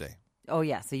 yesterday. Oh,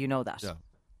 yeah, so you know that. Yeah.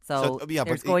 So yeah,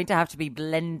 there's going to have to be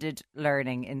blended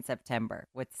learning in September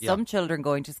with some children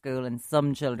going to school and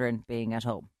some children being at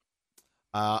home.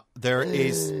 There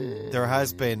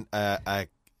has been I've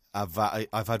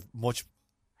had much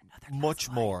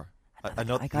more.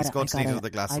 He's going to need another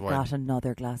glass of wine. I got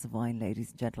another glass of wine, ladies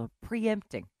and gentlemen,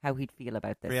 preempting how he'd feel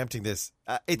about this. Preempting this.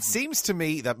 It seems to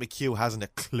me that McHugh hasn't a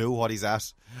clue what he's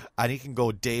at, and he can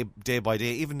go day by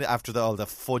day, even after all the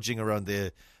fudging around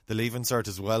the Leaving Cert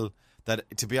as well.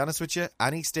 That, to be honest with you,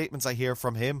 any statements I hear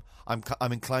from him, I'm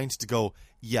inclined to go,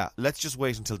 yeah, let's just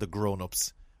wait until the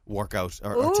grown-ups work out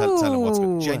or tell him what's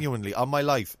going. Genuinely, on my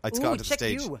life, it's gotten to the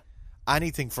stage.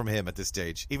 Anything from him at this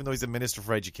stage, even though he's a Minister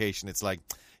for Education, it's like,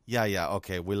 yeah,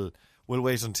 okay, we'll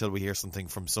wait until we hear something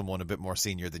from someone a bit more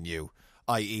senior than you,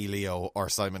 i.e. Leo or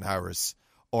Simon Harris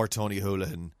or Tony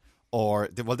Holohan. Or,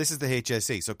 this is the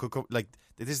HSE. So,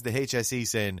 this is the HSE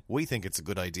saying, we think it's a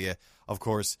good idea. Of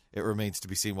course, it remains to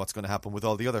be seen what's going to happen with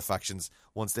all the other factions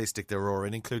once they stick their oar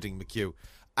in, including McHugh.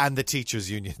 and the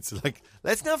teachers' unions. Like,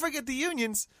 let's not forget the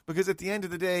unions, because at the end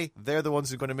of the day, they're the ones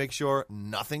who are going to make sure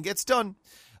nothing gets done.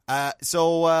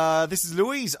 So this is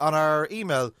Louise on our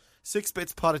email,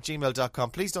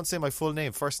 6bitspod@gmail.com. Please don't say my full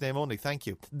name, first name only. Thank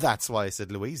you. That's why I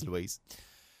said Louise.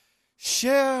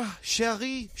 Chérie,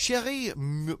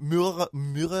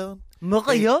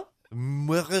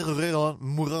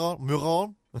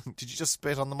 Muron. Did you just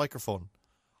spit on the microphone?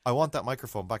 I want that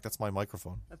microphone back. That's my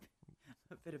microphone. A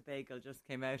bit of bagel just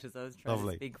came out as I was trying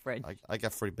to speak French. I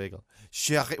get free bagel.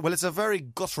 Chérie. Well, it's a very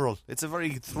guttural. It's a very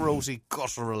throaty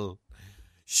guttural.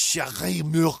 Chérie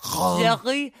Muron.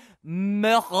 Chérie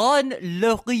Muron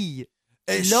le riz.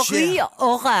 Le riz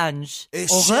orange.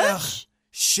 Orange?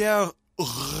 Chérie.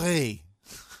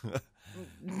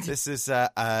 This is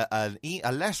a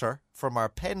letter from our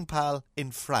pen pal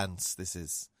in France. This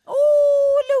is.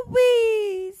 Oh,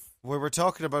 Louise. We were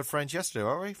talking about French yesterday,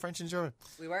 weren't we? French and German.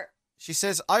 We were. She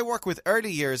says, I work with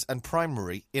early years and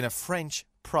primary in a French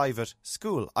private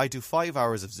school. I do 5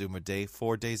 hours of Zoom a day,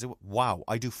 4 days a week. Wow,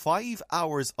 I do 5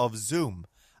 hours of Zoom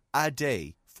a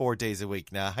day, 4 days a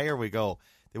week. Now, here we go.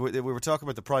 We were talking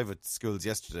about the private schools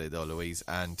yesterday, though, Louise,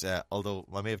 and although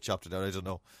I may have chopped it out, I don't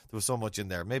know. There was so much in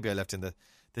there. Maybe I left in the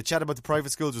chat about the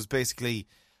private schools was basically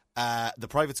the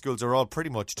private schools are all pretty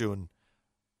much doing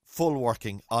full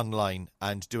working online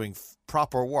and doing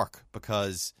proper work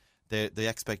because the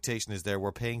expectation is there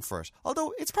we're paying for it.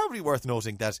 Although it's probably worth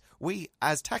noting that we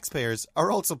as taxpayers are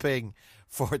also paying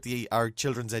for our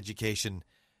children's education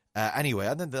anyway.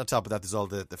 And then on top of that, there's all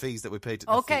the fees that we pay.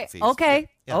 Okay.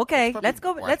 Let's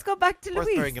go back to Louise.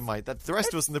 Louise. Bearing in mind that the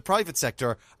rest of us in the private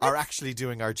sector are actually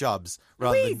doing our jobs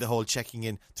rather than the whole checking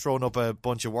in, throwing up a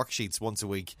bunch of worksheets once a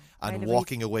week and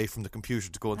walking away from the computer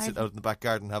to go and sit out in the back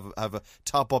garden and have a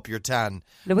top up your tan.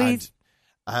 Louise.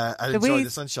 And enjoy the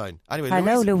sunshine. Anyway,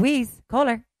 hello, Louise.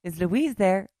 Caller. Is Louise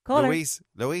there? Caller.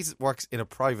 Louise works in a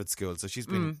private school, so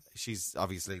she's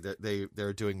obviously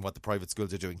they're doing what the private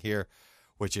schools are doing here,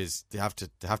 which is they have to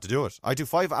do it. I do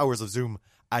 5 hours of Zoom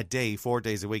a day, 4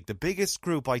 days a week. The biggest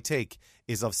group I take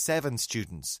is of 7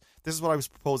 students. This is what I was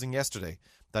proposing yesterday,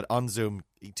 that on Zoom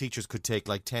teachers could take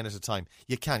like 10 at a time.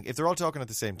 You can't, if they're all talking at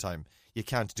the same time, you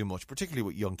can't do much, particularly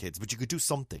with young kids, but you could do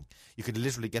something. You could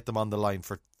literally get them on the line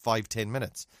for 5-10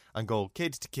 minutes and go,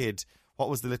 kid to kid, what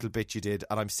was the little bit you did?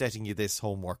 And I'm setting you this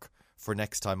homework for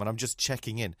next time, and I'm just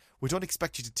checking in. We don't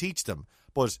expect you to teach them,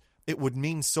 but it would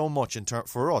mean so much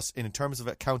for us in terms of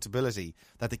accountability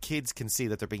that the kids can see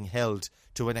that they're being held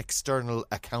to an external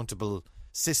accountable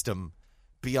system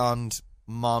beyond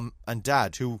mom and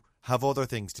dad who have other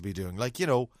things to be doing, like,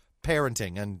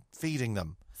 parenting and feeding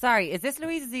them. Sorry, is this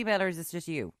Louise's email or is this just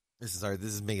you? This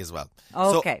is me as well.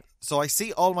 Okay. So I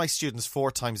see all my students 4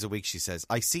 times a week, she says.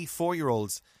 I see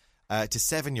 4-year-olds to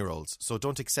 7-year-olds, so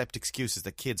don't accept excuses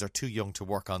that kids are too young to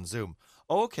work on Zoom.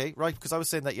 Oh, okay, right, because I was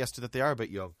saying that yesterday that they are a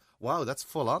bit young. Wow, that's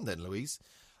full on then, Louise.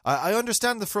 I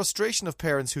understand the frustration of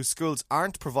parents whose schools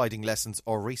aren't providing lessons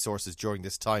or resources during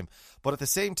this time, but at the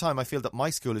same time I feel that my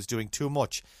school is doing too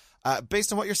much.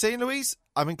 Based on what you're saying, Louise,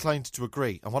 I'm inclined to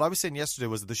agree. And what I was saying yesterday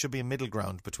was that there should be a middle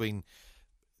ground between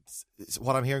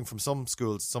what I'm hearing from some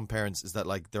schools, some parents, is that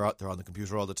like they're on the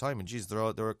computer all the time and geez,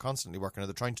 they're constantly working, or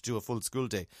they're trying to do a full school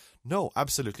day. No,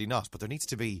 absolutely not. But there needs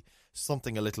to be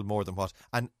something a little more than what.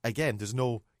 And again, there's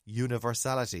no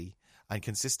universality and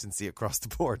consistency across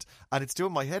the board. And it's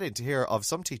doing my head in to hear of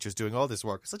some teachers doing all this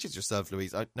work, such as yourself,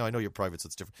 Louise. I know you're private, so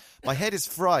it's different. My head is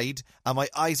fried and my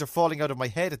eyes are falling out of my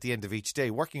head at the end of each day.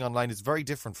 Working online is very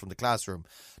different from the classroom.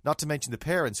 Not to mention the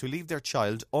parents who leave their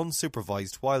child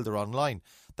unsupervised while they're online.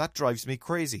 That drives me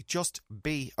crazy. Just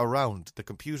be around the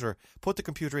computer. Put the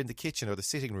computer in the kitchen or the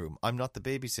sitting room. I'm not the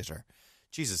babysitter.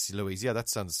 Jesus, Louise, yeah,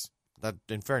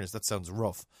 in fairness, that sounds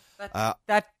rough.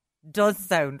 That does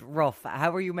sound rough.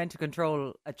 How are you meant to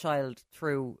control a child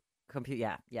through computer?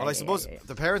 Yeah. Well, I suppose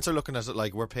the parents are looking at it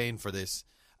like we're paying for this,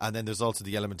 and then there's also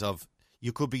the element of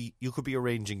you could be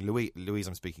arranging Louise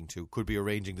I'm speaking to could be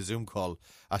arranging the Zoom call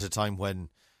at a time when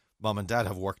mom and dad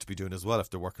have work to be doing as well if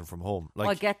they're working from home. Like,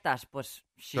 I get that, but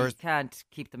she can't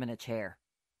keep them in a chair.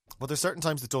 Well, there's certain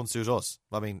times that don't suit us.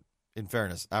 I mean, in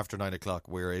fairness, after 9 o'clock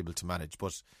we're able to manage,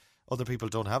 but other people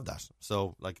don't have that.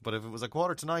 So, but if it was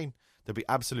 8:45, there'd be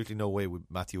absolutely no way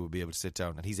Matthew would be able to sit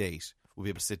down, and he's 8, would be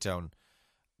able to sit down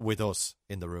with us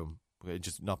in the room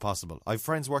Just not possible. I have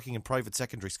friends working in private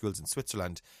secondary schools in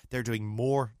Switzerland. They're doing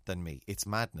more than me. It's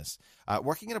madness.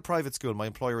 Working in a private school, my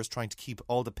employer is trying to keep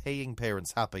all the paying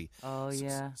parents happy. Oh,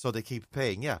 yeah. So they keep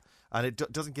paying, yeah. And it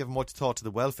doesn't give much thought to the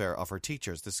welfare of her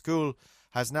teachers. The school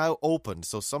has now opened,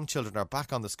 so some children are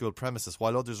back on the school premises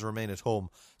while others remain at home.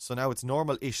 So now it's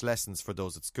normal-ish lessons for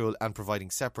those at school and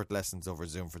providing separate lessons over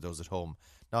Zoom for those at home,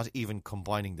 not even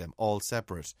combining them, all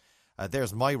separate.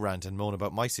 There's my rant and moan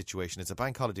about my situation. It's a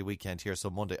bank holiday weekend here, so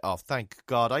Monday off. Thank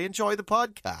God. I enjoy the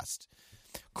podcast.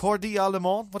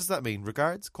 Cordialement. What does that mean?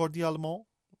 Regards? Cordialement?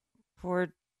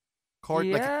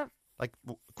 Yeah. Like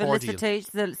cordial.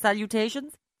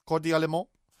 Salutations. Cordialement.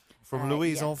 From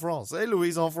Louise en France. Hey,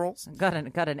 Louise en France. Got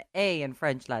an A in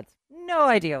French, lads. No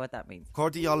idea what that means.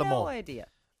 Cordialement. No idea.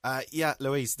 Yeah,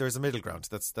 Louise, there's a middle ground.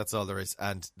 That's all there is.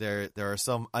 And there are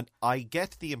some... And I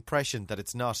get the impression that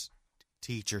it's not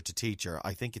teacher to teacher.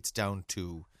 I think it's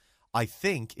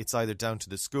either down to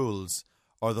the schools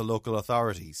or the local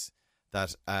authorities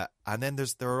that and then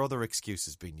there are other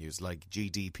excuses being used like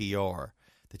GDPR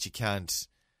that you can't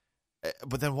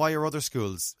but then why are other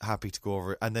schools happy to go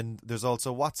over? And then there's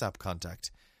also WhatsApp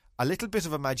contact. A little bit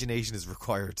of imagination is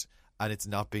required, and it's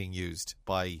not being used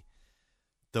by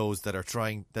those that are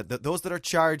trying those that are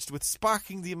charged with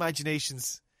sparking the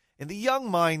imaginations in the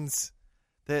young minds.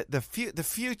 The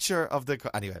future of the...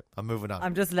 Anyway, I'm moving on.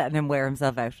 I'm just letting him wear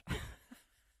himself out.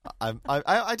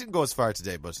 I didn't go as far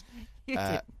today, but... You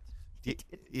did.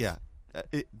 Yeah.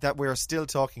 That we're still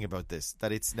talking about this,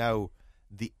 that it's now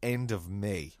the end of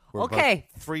May. We're about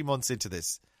 3 months into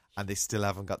this, and they still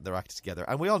haven't gotten their act together.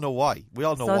 And we all know why. We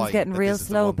all know why. The sun's getting real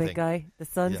slow, big thing. guy. The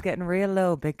sun's getting real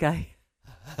low, big guy.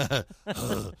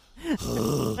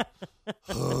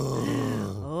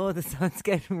 Oh, the sun's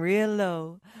getting real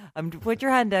low. Put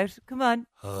your hand out. Come on.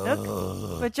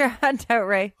 Look. Put your hand out,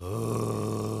 Ray.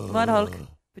 Come on, Hulk.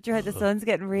 Put your head. The sun's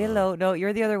getting real low. No,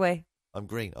 you're the other way. I'm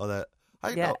green. Oh, that.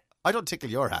 No, I don't tickle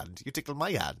your hand. You tickle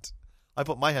my hand. I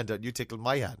put my hand out. You tickle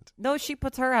my hand. No, she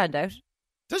puts her hand out.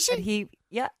 Does she?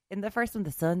 And in the first one,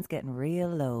 the sun's getting real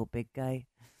low, big guy.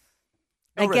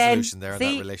 No resolution there in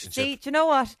that relationship. See, do you know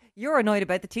what? You're annoyed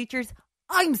about the teachers.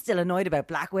 I'm still annoyed about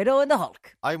Black Widow and the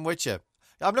Hulk. I'm with you.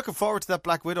 I'm looking forward to that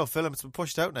Black Widow film. It's been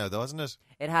pushed out now, though, hasn't it?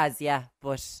 It has, yeah.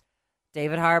 But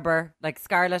David Harbour, like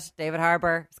Scarlett, David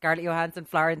Harbour, Scarlett Johansson,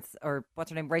 Florence, or what's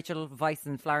her name? Rachel Weisz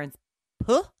and Florence.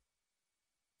 Huh?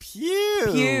 Pew.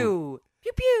 Pew.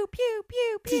 Pew, pew, pew,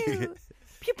 pew, pew.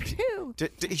 Pew, pew.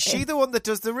 Is she the one that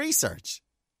does the research?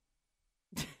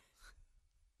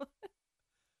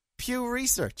 Pew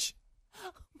Research.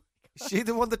 Is she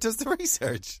the one that does the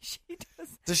research? She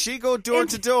does. Does she go door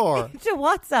to door? Into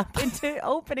WhatsApp, into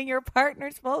opening your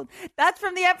partner's phone. That's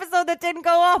from the episode that didn't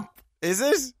go up. Is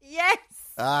it? Yes.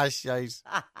 Ah, shite.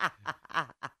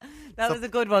 That was a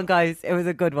good one, guys. It was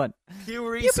a good one. Pew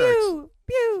Research. Pew,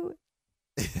 pew,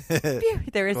 pew. Pew.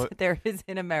 There is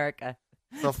in America.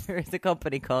 There is a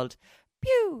company called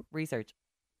Pew Research.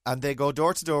 And they go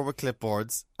door to door with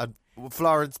clipboards, and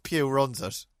Florence Pugh runs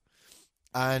it.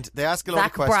 And they ask a lot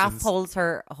of questions.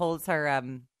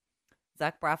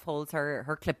 Zach Braff holds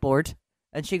her clipboard,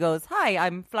 and she goes, "Hi,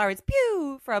 I'm Florence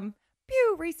Pugh from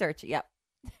Pew Research." Yep.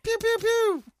 Pew pew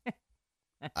pew.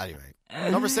 Anyway,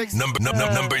 number 6.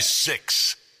 Number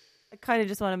 6. I kind of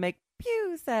just want to make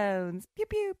pew sounds. Pew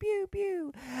pew pew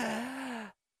pew.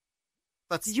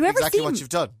 That's exactly what you've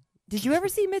done. Did you ever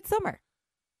see Midsummer?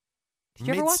 Did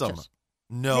you ever watch it?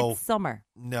 No. Midsummer.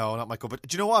 No, not my cup. But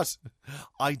do you know what?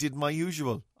 I did my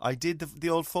usual. I did the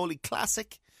old Foley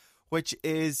classic, which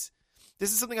is...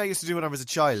 This is something I used to do when I was a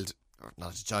child. Or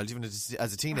not as a child, even as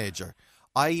a teenager.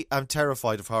 I am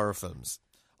terrified of horror films.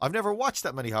 I've never watched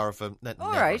that many horror films.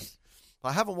 All right.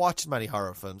 I haven't watched many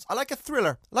horror films. I like a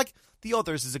thriller. Like The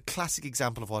Others is a classic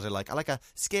example of what I like. I like a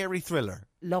scary thriller.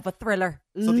 Love a thriller.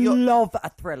 So Love a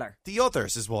thriller. The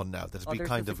Others is one now that'd be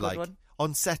kind of like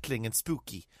unsettling and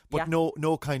spooky, but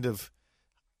no kind of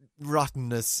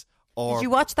rottenness. Or did you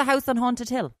watch The House on Haunted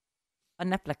Hill on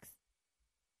Netflix?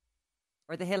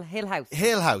 Or the Hill House?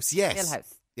 Hill House, yes. Hill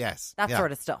House. Yes. That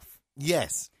sort of stuff.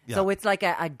 Yes. Yeah. So it's like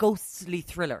a ghostly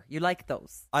thriller. You like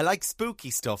those? I like spooky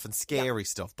stuff and scary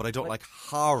stuff, but I don't like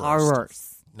horror. Horrors.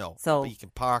 Stuff. No. So but you can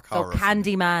park horror. So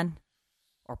Candyman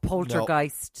or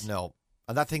Poltergeist. No.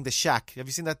 And that thing, The Shack. Have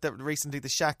you seen that recently? The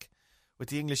Shack with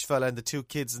the English fella and the two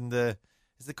kids and the...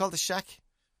 Is it called The Shack?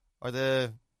 Or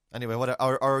the... Anyway, what?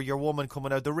 Or your woman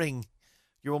coming out, The Ring.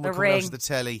 Your woman coming out of the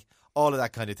telly. All of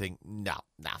that kind of thing. No,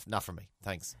 not for me.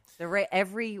 Thanks.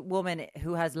 Every woman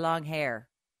who has long hair,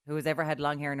 who has ever had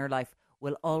long hair in her life,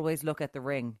 will always look at The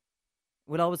Ring.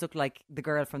 Will always look like the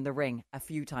girl from The Ring a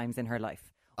few times in her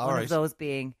life. One of those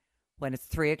being when it's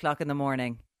 3:00 in the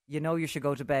morning. You know you should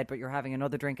go to bed, but you're having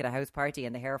another drink at a house party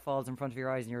and the hair falls in front of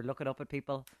your eyes and you're looking up at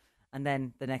people. And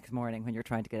then the next morning when you're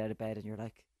trying to get out of bed and you're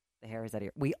like, the hair is out of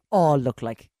your... We all look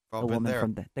like All the been woman there.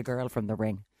 from the girl from The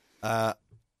Ring. But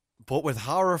with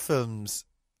horror films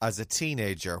as a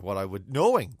teenager,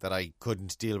 knowing that I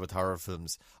couldn't deal with horror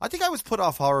films, I think I was put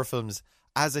off horror films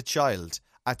as a child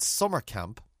at summer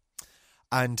camp,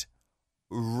 and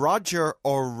Roger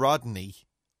or Rodney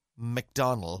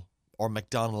McDonald or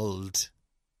McDonald,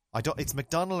 it's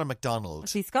McDonald or McDonald.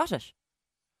 Is he Scottish?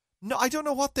 No, I don't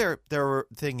know what their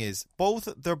thing is.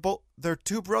 They're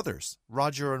two brothers,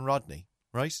 Roger and Rodney,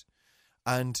 right?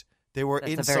 And they were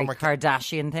That's in a very summer camp.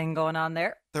 Kardashian thing going on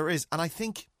there. There is, and I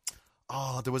think,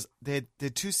 they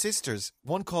had two sisters,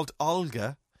 one called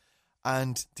Olga,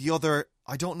 and the other,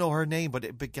 I don't know her name, but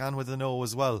it began with an O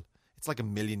as well. It's like a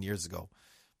million years ago,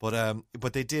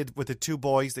 but they did with the two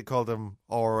boys. They called them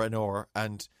Or and Or,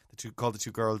 and called the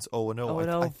two girls O and O. O and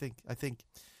O. I think.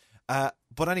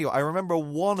 But anyway, I remember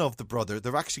one of the brothers.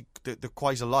 They're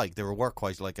quite alike. They were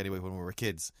quite alike anyway when we were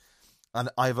kids, and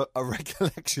I have a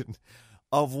recollection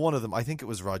of one of them. I think it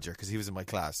was Roger because he was in my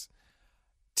class,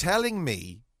 telling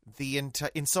me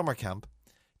in summer camp,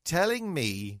 telling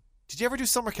me, did you ever do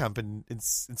summer camp in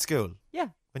school? Yeah.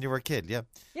 When you were a kid, yeah.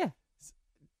 Yeah.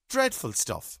 Dreadful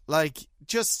stuff, like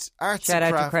just arts Shout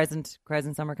and out crafts, to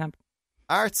Crescent Summer Camp.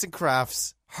 arts and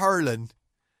crafts, hurling.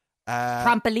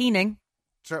 Trampolining.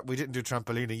 We didn't do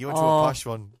trampolining. You went to a posh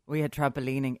one. We had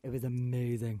trampolining. It was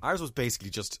amazing. Ours was basically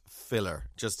just filler.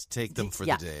 Just take them for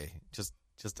Yeah. the day.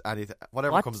 Just anything,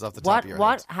 whatever comes off the top of your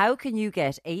head. How can you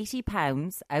get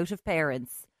 £80 out of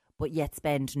parents, but yet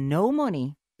spend no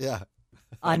money Yeah.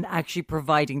 on actually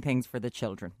providing things for the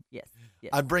children? Yes.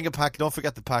 And bring a pack. Don't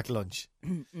forget the packed lunch.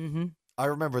 Mm-hmm. I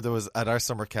remember there was at our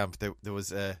summer camp. There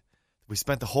was we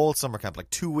spent the whole summer camp,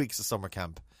 like 2 weeks of summer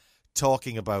camp,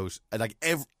 talking about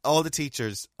all the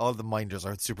teachers, all the minders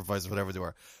or supervisors, whatever they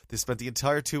were. They spent the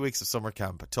entire 2 weeks of summer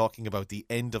camp talking about the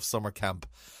end of summer camp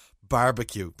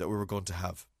barbecue that we were going to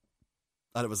have,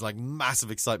 and it was like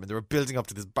massive excitement. They were building up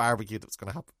to this barbecue that was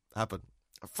going to happen.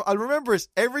 I remember it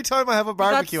every time I have a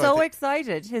barbecue. He got so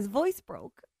excited, his voice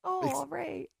broke. Oh,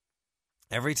 Ray.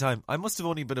 Every time. I must have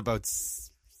only been about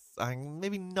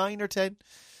maybe 9 or 10.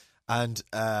 And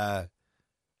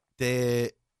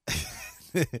they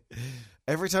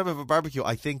every time I have a barbecue,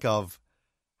 I think of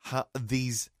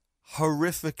these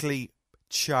horrifically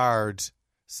charred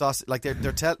sausage. Like they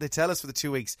tell us for the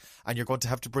 2 weeks, and you're going to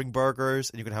have to bring burgers,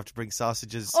 and you're going to have to bring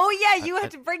sausages. Oh, yeah, you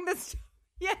had to bring this.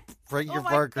 Yes. Bring your oh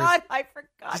my burgers. God, I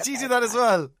forgot. Did you about do that as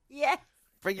well? Yes.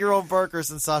 Bring your own burgers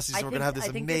and sausages. We're going to have this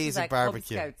I think amazing this was at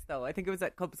barbecue. Cub Scouts, though. I think it was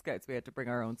at Cub Scouts we had to bring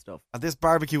our own stuff. And this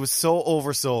barbecue was so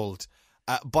oversold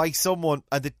by someone,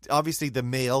 obviously the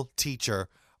male teacher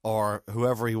or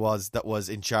whoever he was that was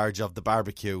in charge of the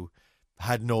barbecue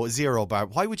had zero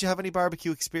barbecue. Why would you have any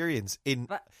barbecue experience in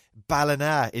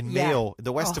Ballina, in Mayo, in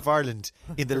the west of Ireland,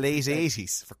 in the late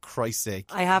 80s, for Christ's sake?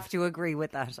 I have to agree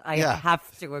with that. I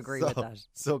have to agree with that.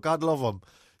 So God love him.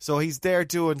 So he's there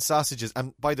doing sausages.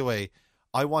 And by the way,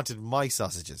 I wanted my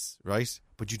sausages, right?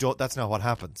 But you don't. That's not what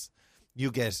happens.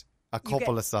 You get a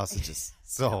couple of sausages.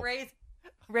 So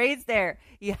Ray's there.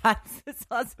 He has the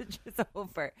sausages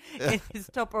over in his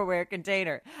Tupperware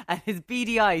container, and his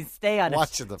beady eyes stay on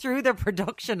Watching it them. through the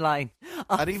production line.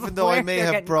 And even though I may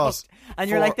have brought, and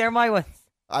you're like, they're my ones.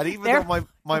 And even though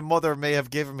my mother may have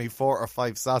given me 4 or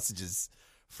 5 sausages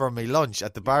for my lunch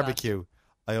at the barbecue,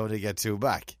 I only get 2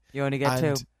 back. You only get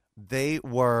 2. They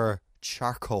were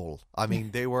charcoal. I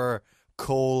mean, they were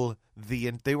coal.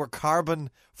 They were carbon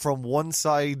from one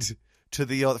side to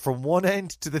the other, from one end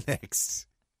to the next.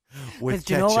 With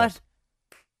do you know what?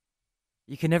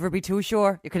 You can never be too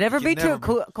sure. You can never be too.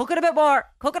 Cook it a bit more.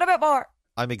 Cook it a bit more.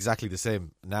 I'm exactly the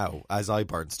same now as I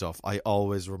burn stuff. I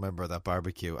always remember that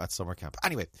barbecue at summer camp.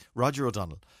 Anyway, Roger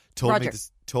O'Donnell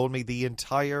told me the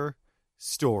entire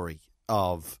story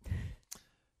of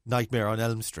Nightmare on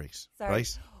Elm Street. Sorry.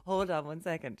 Right? Hold on 1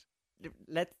 second.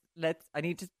 Let's. I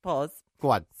need to pause. Go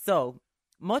on. So,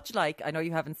 much like, I know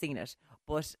you haven't seen it,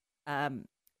 but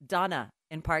Donna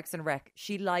in Parks and Rec,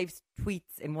 she live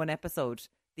tweets in one episode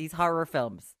these horror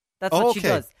films. That's what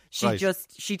she does.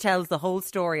 She tells the whole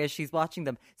story as she's watching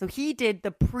them. So he did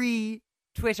the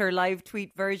pre-Twitter live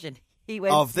tweet version. He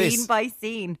went scene by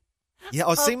scene.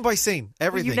 Yeah, scene by scene.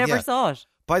 Everything. You never saw it.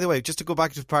 By the way, just to go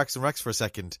back to Parks and Rec for a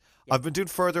second, I've been doing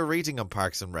further reading on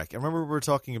Parks and Rec. I remember we were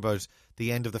talking about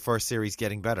the end of the first series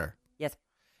getting better. Yes.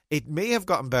 It may have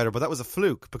gotten better, but that was a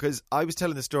fluke, because I was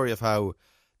telling the story of how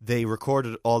they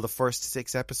recorded all the first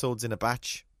 6 episodes in a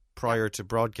batch prior to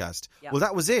broadcast. Yeah. Well,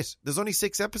 that was it. There's only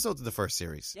 6 episodes in the first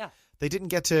series. Yeah. they didn't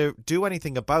get to do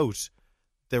anything about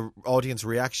the audience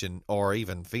reaction or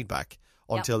even feedback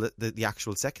until the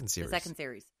actual second series. The second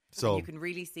series. So and you can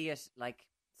really see it.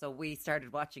 So we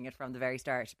started watching it from the very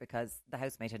start because the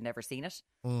housemate had never seen it,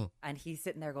 and he's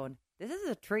sitting there going, "This is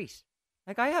a treat."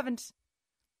 Like I haven't.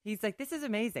 He's like, "This is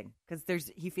amazing,"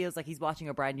 because he feels like he's watching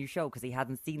a brand new show because he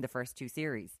hasn't seen the first two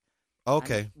series.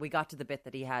 Okay. And we got to the bit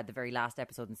that he had the very last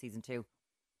episode in season 2.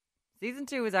 Season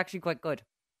 2 is actually quite good.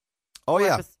 Oh,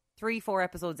 yeah. 3-4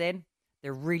 episodes in,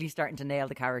 they're really starting to nail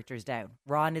the characters down.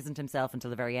 Ron isn't himself until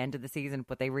the very end of the season,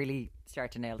 but they really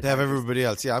start to nail the They have characters. everybody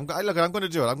else. Yeah, I'm going to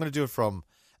do it. I'm going to do it from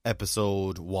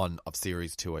episode 1 of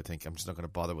series 2, I think. I'm just not going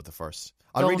to bother with the first.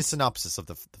 I'll read a synopsis of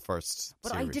the first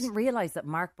But series. I didn't realise that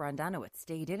Mark Brandanowitz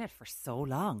stayed in it for so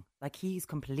long. Like, he's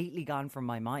completely gone from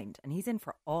my mind. And he's in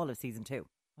for all of season 2.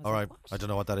 All right. I don't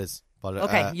know what that is. But,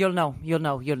 okay, you'll know.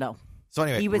 So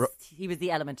anyway, he was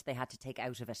the element they had to take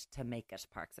out of it to make it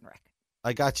Parks and Rec.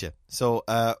 I got you. So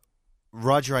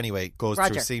Roger anyway goes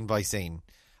Roger. through scene by scene,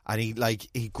 and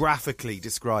he graphically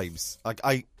describes. Like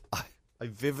I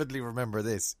vividly remember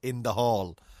this in the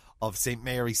hall of St.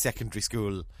 Mary's Secondary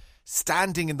School,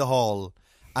 standing in the hall,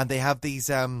 and they have these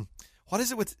what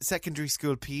is it with secondary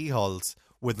school PE halls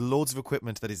with loads of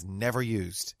equipment that is never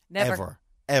used, ever,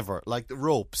 like the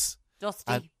ropes,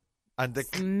 Dusty, and the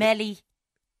smelly.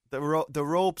 The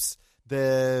ropes,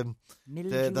 the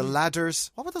Mildew.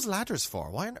 ladders. What were those ladders for?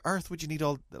 Why on earth would you need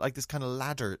all like this kind of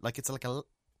ladder? Like it's like a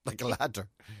ladder.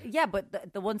 Yeah,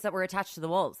 but the ones that were attached to the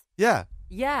walls. Yeah.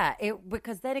 Yeah,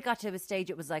 because then it got to a stage.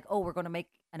 It was like, oh, we're going to make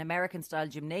an American style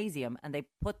gymnasium, and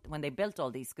when they built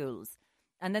all these schools,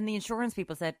 and then the insurance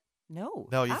people said, no,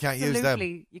 you can't use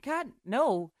them. You can't.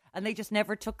 No, and they just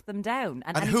never took them down.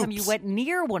 And anytime hoops. you went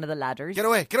near one of the ladders, Get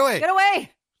away! Get away! Get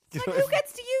Like, away. who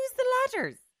gets to use the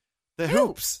ladders? The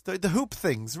hoops, the hoop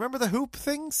things. Remember the hoop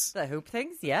things? The hoop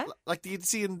things, yeah. Like you'd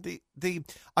see in the.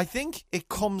 I think it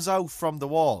comes out from the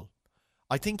wall.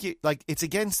 I think it's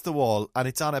against the wall and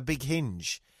it's on a big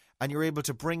hinge, and you're able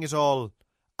to bring it all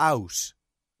out.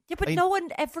 Yeah, but no one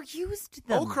ever used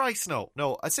them. Oh Christ, no!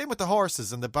 Same with the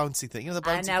horses and the bouncy thing. You know the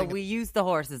bouncy And now thing. we used the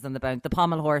horses and the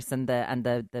pommel horse and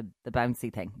the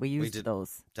bouncy thing. We used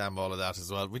those. Damn all of that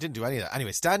as well. We didn't do any of that.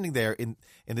 Anyway, standing there in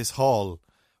this hall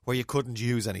where you couldn't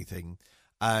use anything,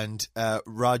 and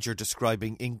Roger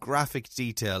describing in graphic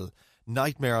detail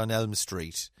Nightmare on Elm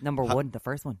Street. Number 1, the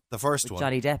first one. The first with one.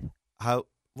 Johnny Depp. How?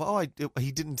 Well,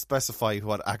 he didn't specify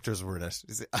what actors were in it.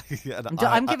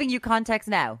 I'm giving you context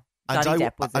now. Johnny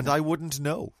Depp was in it. I wouldn't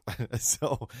know,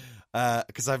 so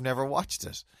because I've never watched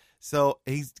it. So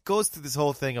he goes through this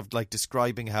whole thing of like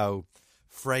describing how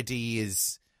Freddy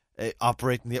is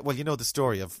operating the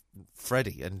story of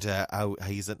Freddy and how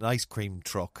he's an ice cream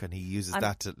truck and he uses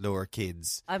that to lure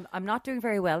kids. I'm not doing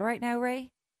very well right now,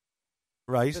 Ray.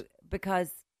 Right.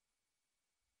 Because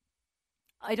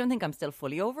I don't think I'm still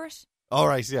fully over it. All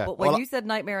right, yeah. But when you said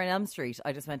Nightmare on Elm Street,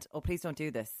 I just went, oh, please don't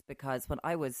do this. Because when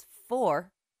I was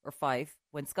 4 or 5,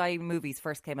 when Sky Movies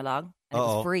first came along and it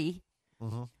was free,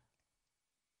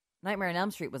 Nightmare on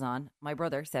Elm Street was on. My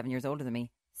brother, 7 years older than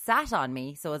me, sat on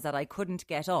me so as that I couldn't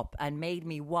get up and made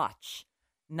me watch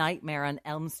Nightmare on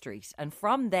Elm Street. And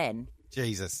from then,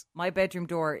 Jesus, my bedroom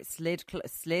door slid.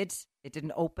 It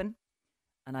didn't open.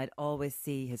 And I'd always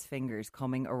see his fingers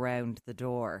coming around the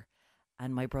door.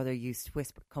 And my brother used to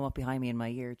whisper, come up behind me in my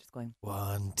ear, just going,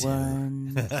 1, 2.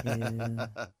 1,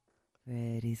 2,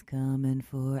 Freddy's coming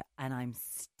for... And I'm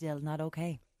still not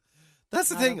okay. That's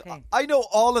the Not thing. okay. I know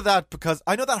all of that because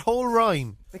I know that whole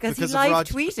rhyme. Because he of live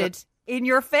tweeted in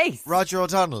your face. Roger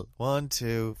O'Donnell. 1,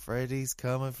 2, Freddy's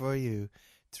coming for you.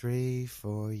 3,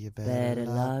 4, you better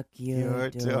lock your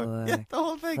door. Yeah, the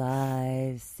whole thing.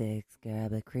 5, 6,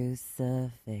 grab a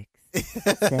crucifix.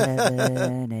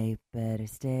 7, 8, better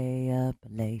stay up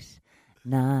late.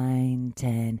 9,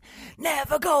 10,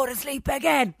 never go to sleep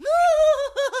again.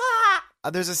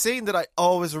 And there's a scene that I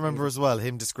always remember as well,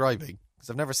 him describing, because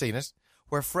I've never seen it,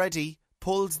 where Freddy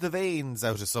pulls the veins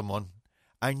out of someone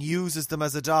and uses them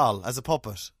as a doll, as a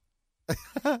puppet.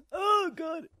 Oh,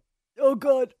 God. Oh,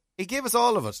 God. He gave us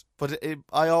all of it, but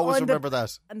I always remember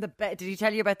that. And the bed. Did he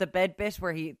tell you about the bed bit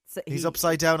where He's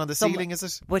upside down on the ceiling, is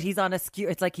it? But he's on a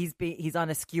skewer. It's like he's on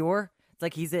a skewer. It's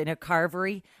like he's in a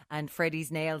carvery, and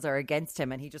Freddy's nails are against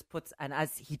him, and he just puts. And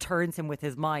as he turns him with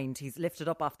his mind, he's lifted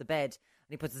up off the bed, and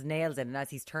he puts his nails in, and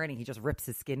as he's turning, he just rips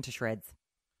his skin to shreds,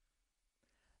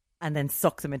 and then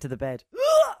sucks him into the bed.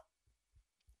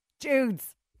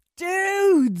 Dudes.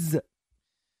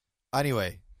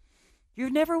 Anyway,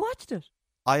 You've never watched it.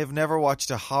 I have never watched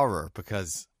a horror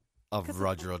because of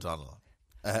Roger O'Donnell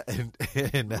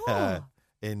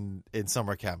in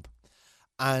summer camp,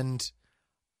 and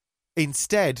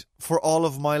Instead, for all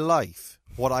of my life,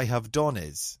 what I have done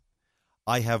is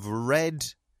I have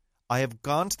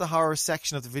gone to the horror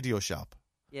section of the video shop.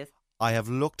 Yes. I have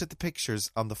looked at the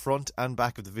pictures on the front and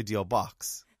back of the video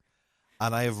box,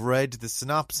 and I have read the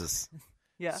synopsis.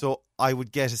 Yeah. So I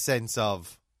would get a sense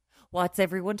of What's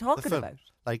everyone the talking film, about?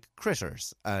 like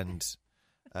Critters and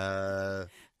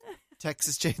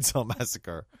Texas Chainsaw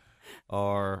Massacre,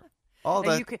 or all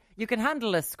Now, that. you can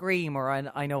handle a Scream or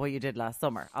I Know What You Did Last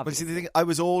Summer. But Obviously. see, the thing, I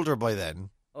was older by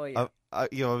then. Oh yeah. I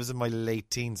was in my late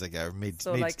teens, I guess, or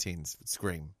mid-teens with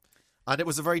Scream. And it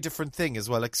was a very different thing as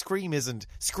well. Like, Scream is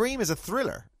a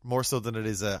thriller more so than it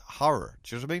is a horror.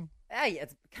 Do you know what I mean? Yeah,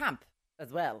 it's camp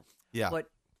as well. Yeah. But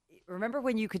remember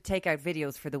when you could take out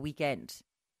videos for the weekend?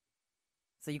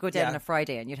 So you go down on a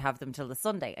Friday and you'd have them till the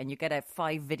Sunday and you get out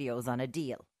 5 videos on a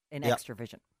deal in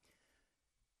Extravision.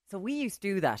 So we used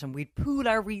to do that and we'd pool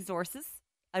our resources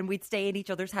and we'd stay in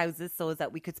each other's houses so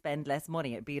that we could spend less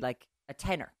money. It'd be like a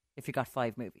tenner if you got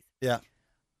 5 movies. Yeah.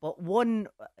 But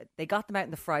they got them out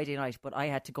on the Friday night, but I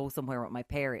had to go somewhere with my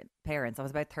parents. I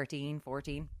was about 13,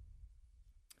 14.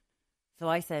 So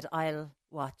I said, I'll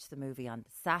watch the movie on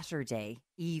Saturday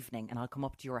evening and I'll come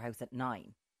up to your house at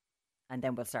 9. And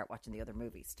then we'll start watching the other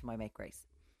movies to my mate Grace.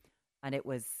 And it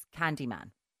was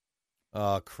Candyman.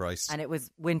 Oh, Christ. And it was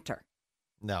winter.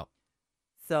 No.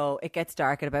 So it gets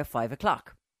dark at about 5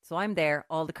 o'clock. So I'm there,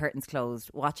 all the curtains closed,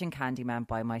 watching Candyman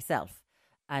by myself.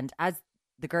 And as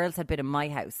the girls had been in my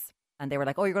house and they were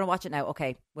like, oh, you're going to watch it now?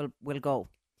 Okay, we'll go.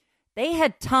 They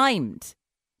had timed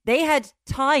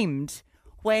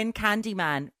when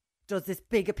Candyman does this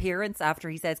big appearance after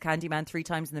he says Candyman 3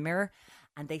 times in the mirror.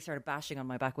 And they started bashing on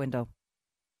my back window.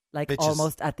 Like Bitches.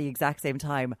 almost at the exact same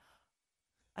time.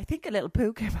 I think a little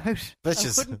poo came out.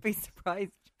 Bitches. I wouldn't be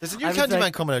surprised. There's a new I was Candyman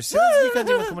like, coming out. There's a new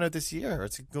Candyman coming out this year.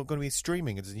 It's going to be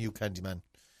streaming. It's a new Candyman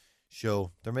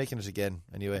show. They're making it again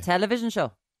anyway. Television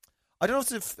show. I don't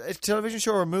know if it's a television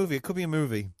show or a movie. It could be a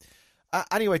movie.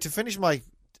 Anyway, to finish my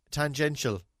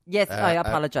tangential Yes, I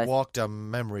apologise. walk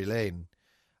down memory lane.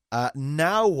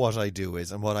 Now what I do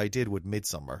is, and what I did with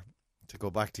Midsommar, to go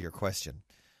back to your question,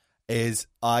 is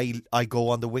I go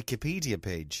on the Wikipedia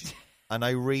page and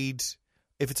I read,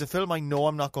 if it's a film I know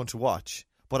I'm not going to watch,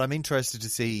 but I'm interested to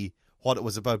see what it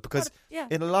was about, because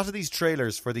in a lot of these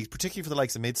trailers for these, particularly for the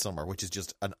likes of Midsommar, which is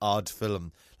just an odd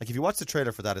film, like if you watch the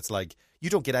trailer for that, it's like you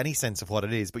don't get any sense of what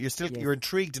it is, but you're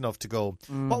intrigued enough to go,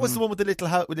 what was the one with the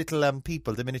little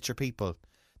people, the miniature people,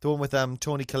 the one with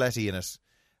Tony Colletti in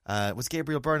it? Was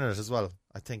Gabriel Byrne in it as well?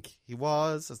 I think he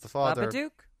was as the father.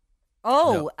 Babadook?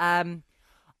 Oh, no.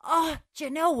 Do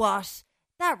you know what?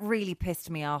 That really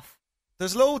pissed me off.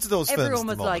 There's loads of those films.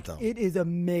 Everyone at the was like, moment, it is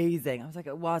amazing. I was like,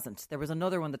 it wasn't. There was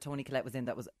another one that Tony Collette was in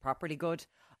that was properly good.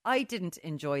 I didn't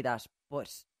enjoy that,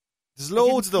 but there's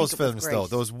loads of those think it was films, though. great.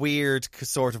 Those weird,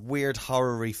 sort of weird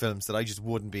horror-y films that I just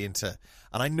wouldn't be into.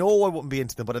 And I know I wouldn't be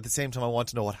into them, but at the same time, I want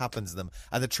to know what happens to them.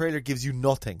 And the trailer gives you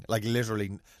nothing. Like,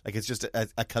 literally, like it's just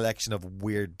a collection of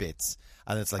weird bits.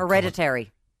 And it's like...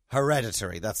 Hereditary.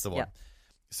 Hereditary, that's the one. Yeah.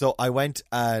 So I went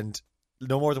and,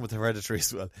 no more than with Hereditary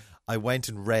as well, I went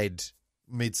and read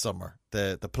Midsommar,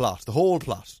 the plot, the whole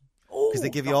plot. Because they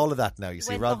give you all of that now, you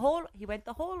see. He went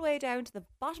the whole way down to the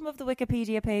bottom of the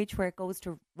Wikipedia page where it goes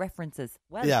to references.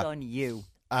 Well done, you.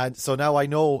 And so now I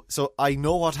know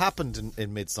what happened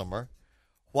in Midsommar.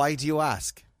 Why do you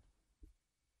ask?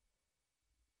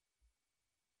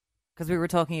 Because we were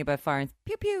talking about Florence.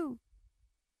 Pew pew.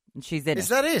 And she's in it. Is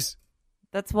that it?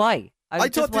 That's why. I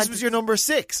thought this was your number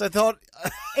 6. I thought...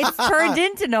 It's turned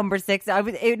into number 6.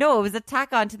 It was a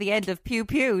tack on to the end of Pew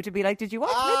Pew to be like, did you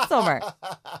watch Midsommar?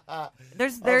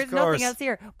 There's nothing else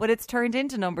here. But it's turned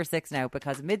into number 6 now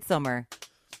because Midsommar.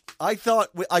 I thought...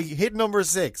 I hit number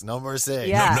 6. Number 6.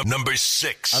 Yeah. Number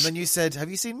 6. And then you said, have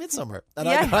you seen Midsommar? And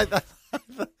Yeah. I thought...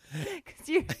 Because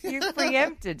you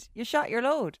preempted. You shot your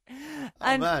load.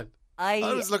 And man.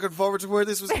 I was looking forward to where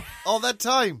this was all that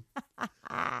time.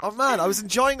 Oh man, I was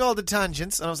enjoying all the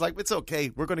tangents, and I was like, "It's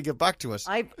okay, we're going to get back to it."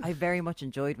 I very much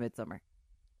enjoyed Midsommar.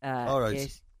 All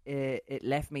right, it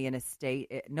left me in a state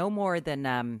no more than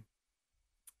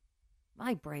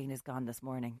my brain is gone this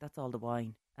morning. That's all the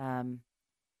wine.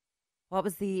 What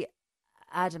was the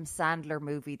Adam Sandler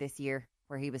movie this year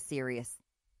where he was serious?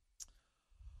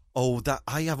 Oh, that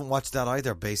I haven't watched that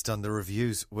either, based on the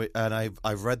reviews, and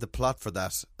I've read the plot for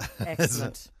that.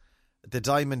 Excellent. The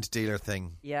diamond dealer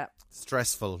thing. Yeah.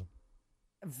 Stressful.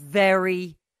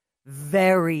 Very,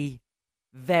 very,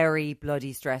 very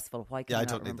bloody stressful. Why can't I I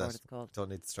don't need remember that. what it's called? Don't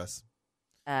need the stress.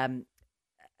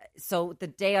 So the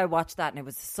day I watched that, and it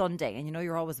was Sunday, and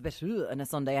you're always a bit on a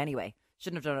Sunday anyway.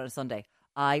 Shouldn't have done it on a Sunday.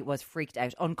 I was freaked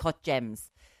out. Uncut Gems.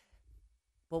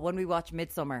 But when we watched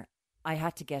Midsummer, I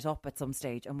had to get up at some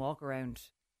stage and walk around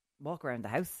the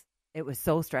house. It was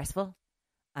so stressful,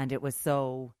 and it was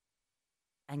so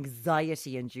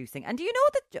anxiety inducing. And do you know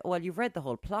that? Well, you've read the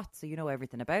whole plot, so you know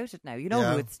everything about it now. You know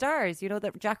Yeah. who it stars. You know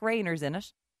that Jack Rayner's in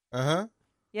it. Uh-huh.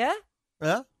 Yeah.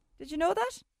 Yeah? Did you know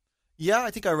that? Yeah,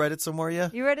 I think I read it somewhere, yeah.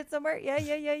 You read it somewhere?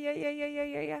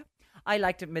 Yeah. I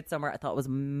liked it. Midsummer. I thought it was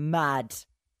mad.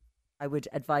 I would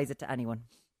advise it to anyone.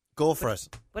 Go for it.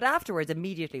 But afterwards,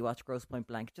 immediately watch Grosse Pointe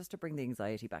Blank just to bring the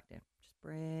anxiety back down. Just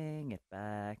bring it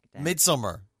back down.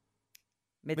 Midsummer.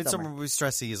 Midsummer. Midsummer was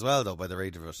stressy as well, though, by the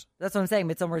rate of it. That's what I'm saying.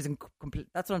 Midsummer is complete.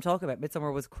 That's what I'm talking about.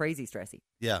 Midsummer was crazy stressy.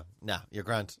 Yeah, nah, you're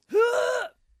grand.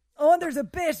 Oh, and there's a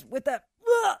bit with that.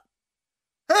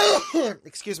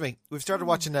 Excuse me. We've started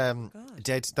watching God.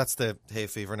 Dead. That's the hay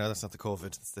fever now. That's not the COVID.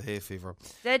 It's the hay fever.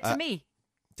 Dead to Me.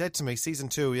 Dead to Me, season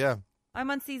 2, yeah.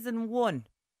 I'm on season 1.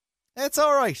 It's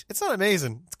all right. It's not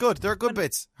amazing. It's good. There are good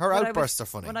bits. Her When outbursts are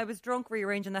funny. When I was drunk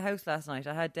rearranging the house last night,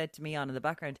 I had Dead to Me on in the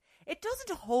background. It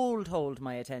doesn't hold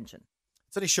my attention.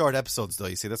 It's only short episodes, though,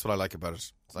 you see. That's what I like about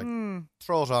it. It's like,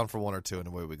 throw it on for 1 or 2 and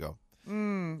away we go. I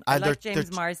And like they're-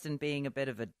 James Marsden being a bit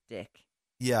of a dick.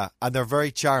 Yeah, and they're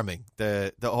very charming.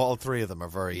 The all three of them are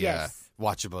very Yes.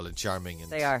 watchable and charming, and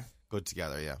They are. good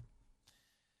together. Yeah,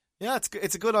 yeah.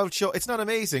 It's a good old show. It's not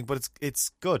amazing, but it's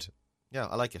good. Yeah,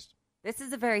 I like it. This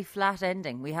is a very flat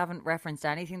ending. We haven't referenced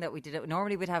anything that we did.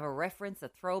 Normally we'd have a reference, a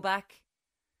throwback.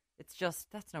 It's just,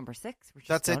 that's number 6. We're just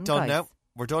That's it. Done guys. now.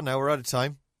 We're done now. We're out of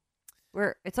time.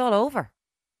 It's all over.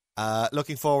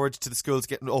 Looking forward to the schools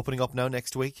opening up now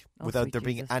next week Oh, without sweet there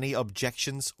being Jesus. any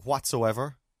objections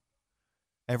whatsoever.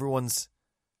 Everyone's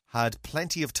had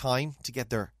plenty of time to get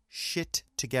their shit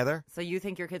together. So you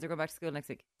think your kids are going back to school next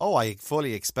week? Oh, I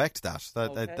fully expect that.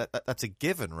 Okay. That's a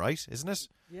given, right? Isn't it?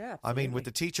 Yeah. I mean, with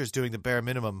the teachers doing the bare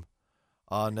minimum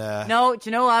on. No, do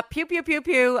you know what? Pew pew pew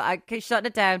pew. Shutting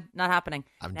it down. Not happening.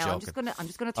 I'm now, joking. I'm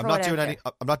just gonna throw I'm not it doing out any.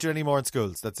 there. I'm not doing any more in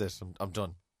schools. That's it. I'm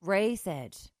done. Ray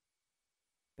said,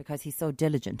 because he's so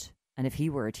diligent, and if he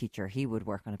were a teacher, he would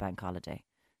work on a bank holiday,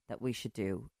 that we should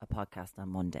do a podcast on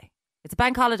Monday. It's a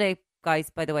bank holiday, guys,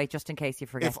 by the way, just in case you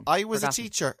forget. If I was a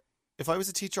teacher,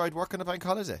 I'd work on a bank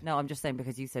holiday. No, I'm just saying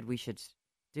because you said we should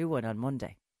do one on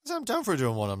Monday. So I'm down for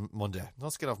doing one on Monday.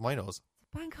 Let's get off my nose. It's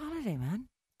a bank holiday, man.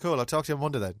 Cool. I'll talk to you on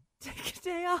Monday then. Take a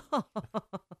day off.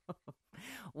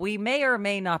 We may or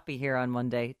may not be here on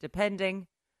Monday, depending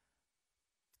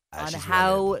on She's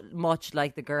how right much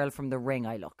like the girl from The Ring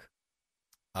I look.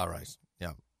 in. All right.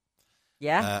 Yeah.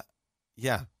 Yeah?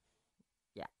 Yeah.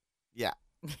 Yeah. Yeah.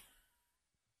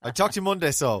 I'll talk to you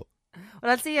Monday. So.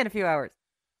 Well, I'll see you in a few hours.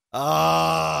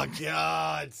 Oh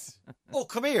God. Oh,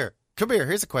 come here. Come here.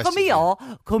 Here's a question. Come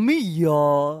here. Come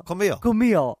here. Come here. Come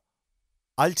here.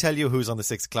 I'll tell you who's on the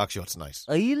 6 o'clock show tonight.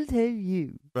 I'll tell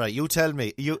you. Right. You tell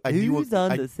me. Who's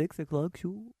on the 6 o'clock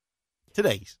show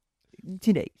tonight?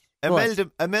 tonight?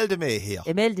 Imelda May here.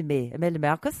 Imelda May. Imelda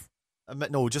Marcus?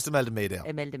 No, just Imelda May there.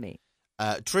 Imelda May.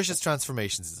 Trisha's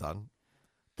Transformations is on.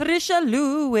 Trisha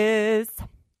Lewis.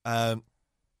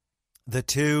 The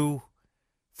two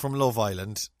from Love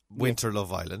Island, Winter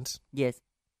Love Island, Yes.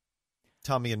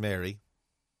 Tommy and Mary,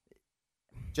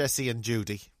 Jesse and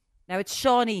Judy. Now it's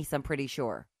Shawnice, I'm pretty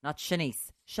sure. Not Shanice.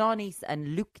 Shawnice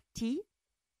and Luke T.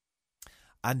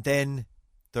 And then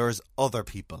there's other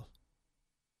people.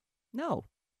 No.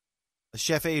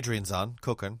 Chef Adrian's on,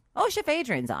 cooking. Oh, Chef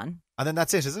Adrian's on. And then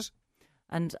that's it, is it?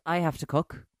 And I have to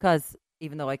cook because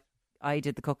even though I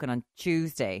did the cooking on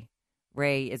Tuesday,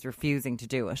 Ray is refusing to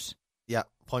do it. Yeah,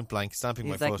 point blank, stamping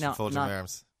He's my like, foot no, and folding not- my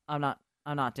arms. I'm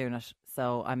not doing it.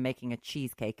 So I'm making a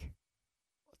cheesecake.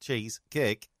 Cheese,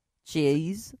 cake.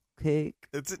 Cheesecake.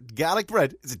 It's garlic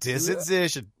bread. It's a taste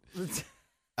sensation.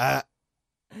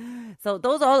 So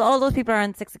all those people are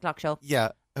on 6 o'clock show. Yeah.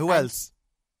 Who And- else?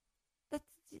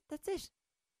 That's it.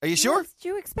 Are you Who sure? else do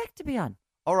you expect to be on?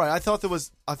 All right. I thought there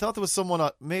was someone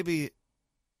on. Maybe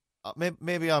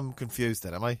I'm confused.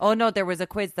 Then am I? Oh no, there was a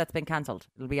quiz that's been cancelled.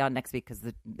 It'll be on next week because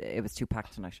it was too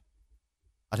packed tonight.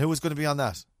 And who was going to be on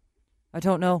that? I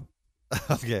don't know.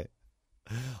 Okay.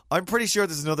 I'm pretty sure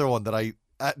there's another one that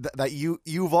that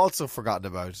you've also forgotten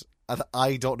about, and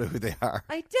I don't know who they are.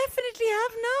 I definitely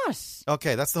have not.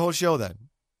 Okay, that's the whole show then.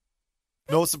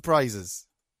 No surprises.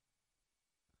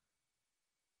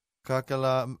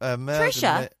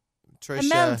 Trisha,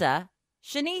 Imelda,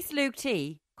 Shanice, Luke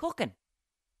T, cooking.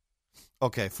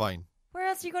 Okay, fine. Where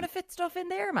else are you going to fit stuff in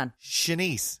there, man?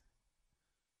 Shanice.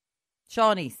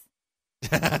 Shawnice.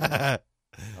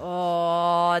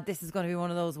 Oh, this is going to be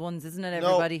one of those ones, isn't it,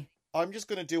 everybody? No, I'm just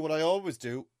going to do what I always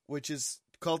do, which is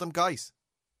call them guys.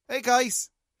 Hey, guys.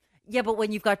 Yeah, but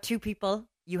when you've got two people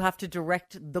You have to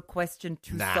direct the question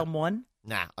to someone.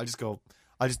 Nah, I'll just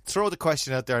throw the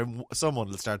question out there and someone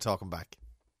will start talking back.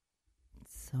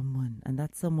 Someone, and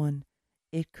that someone,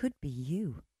 it could be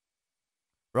you.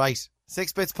 Right.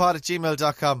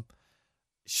 6bitspod@gmail.com.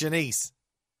 Shanice.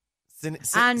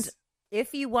 And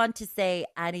if you want to say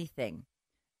anything,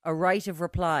 a right of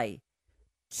reply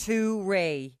to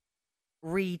Ray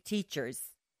Reid Teachers,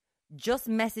 just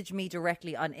message me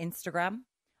directly on Instagram.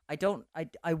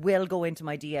 I will go into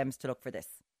my DMs to look for this.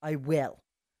 I will,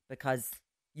 because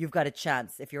you've got a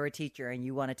chance if you're a teacher and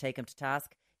you want to take him to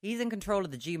task. He's in control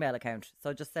of the Gmail account,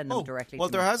 so just send them directly to me. Well,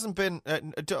 there hasn't been...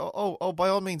 by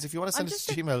all means, if you want to send us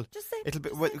to Gmail, it'll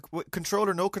be control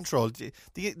or no control.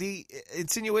 The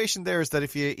insinuation there is that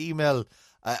if you email...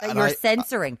 that you're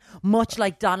censoring, much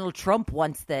like Donald Trump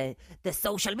wants the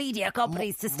social media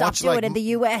companies to stop doing in the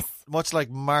US. Much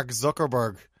like Mark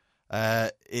Zuckerberg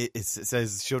it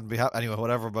says shouldn't be happening. Anyway,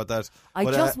 whatever about that. I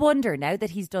just wonder, now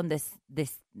that he's done this,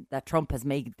 that Trump has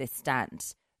made this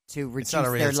stand to reduce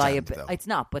their liability. It's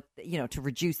not, but to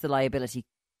reduce the liability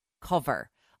cover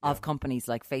of companies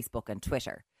like Facebook and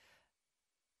Twitter.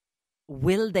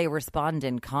 Will they respond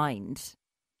in kind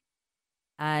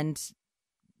and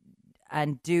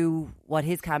do what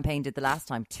his campaign did the last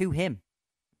time to him?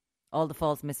 All the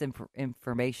false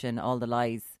misinformation, all the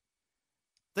lies.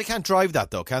 They can't drive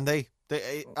that, though, can they?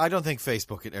 I don't think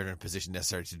Facebook are in a position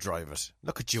necessarily to drive it.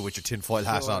 Look at you with your tinfoil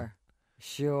hat on.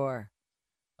 Sure.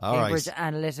 All Cambridge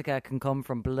right. Analytica can come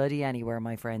from bloody anywhere,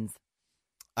 my friends.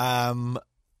 Of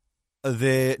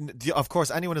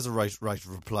course, anyone has a right to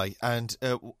reply, and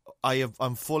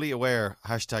I'm fully aware.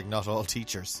 #not all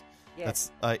teachers.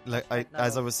 Yes.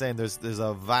 As I was saying, there's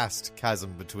a vast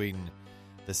chasm between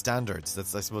the standards.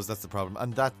 I suppose that's the problem,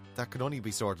 and that can only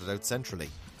be sorted out centrally.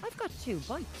 I've got 2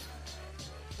 bites.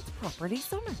 It's properly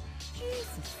summer.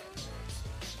 Jesus.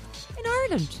 In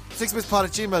Ireland.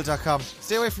 6bitspod@gmail.com.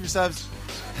 Stay away from yourselves.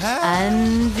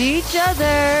 And each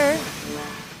other.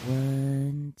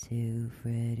 1, 2,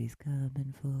 Freddy's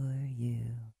coming for you.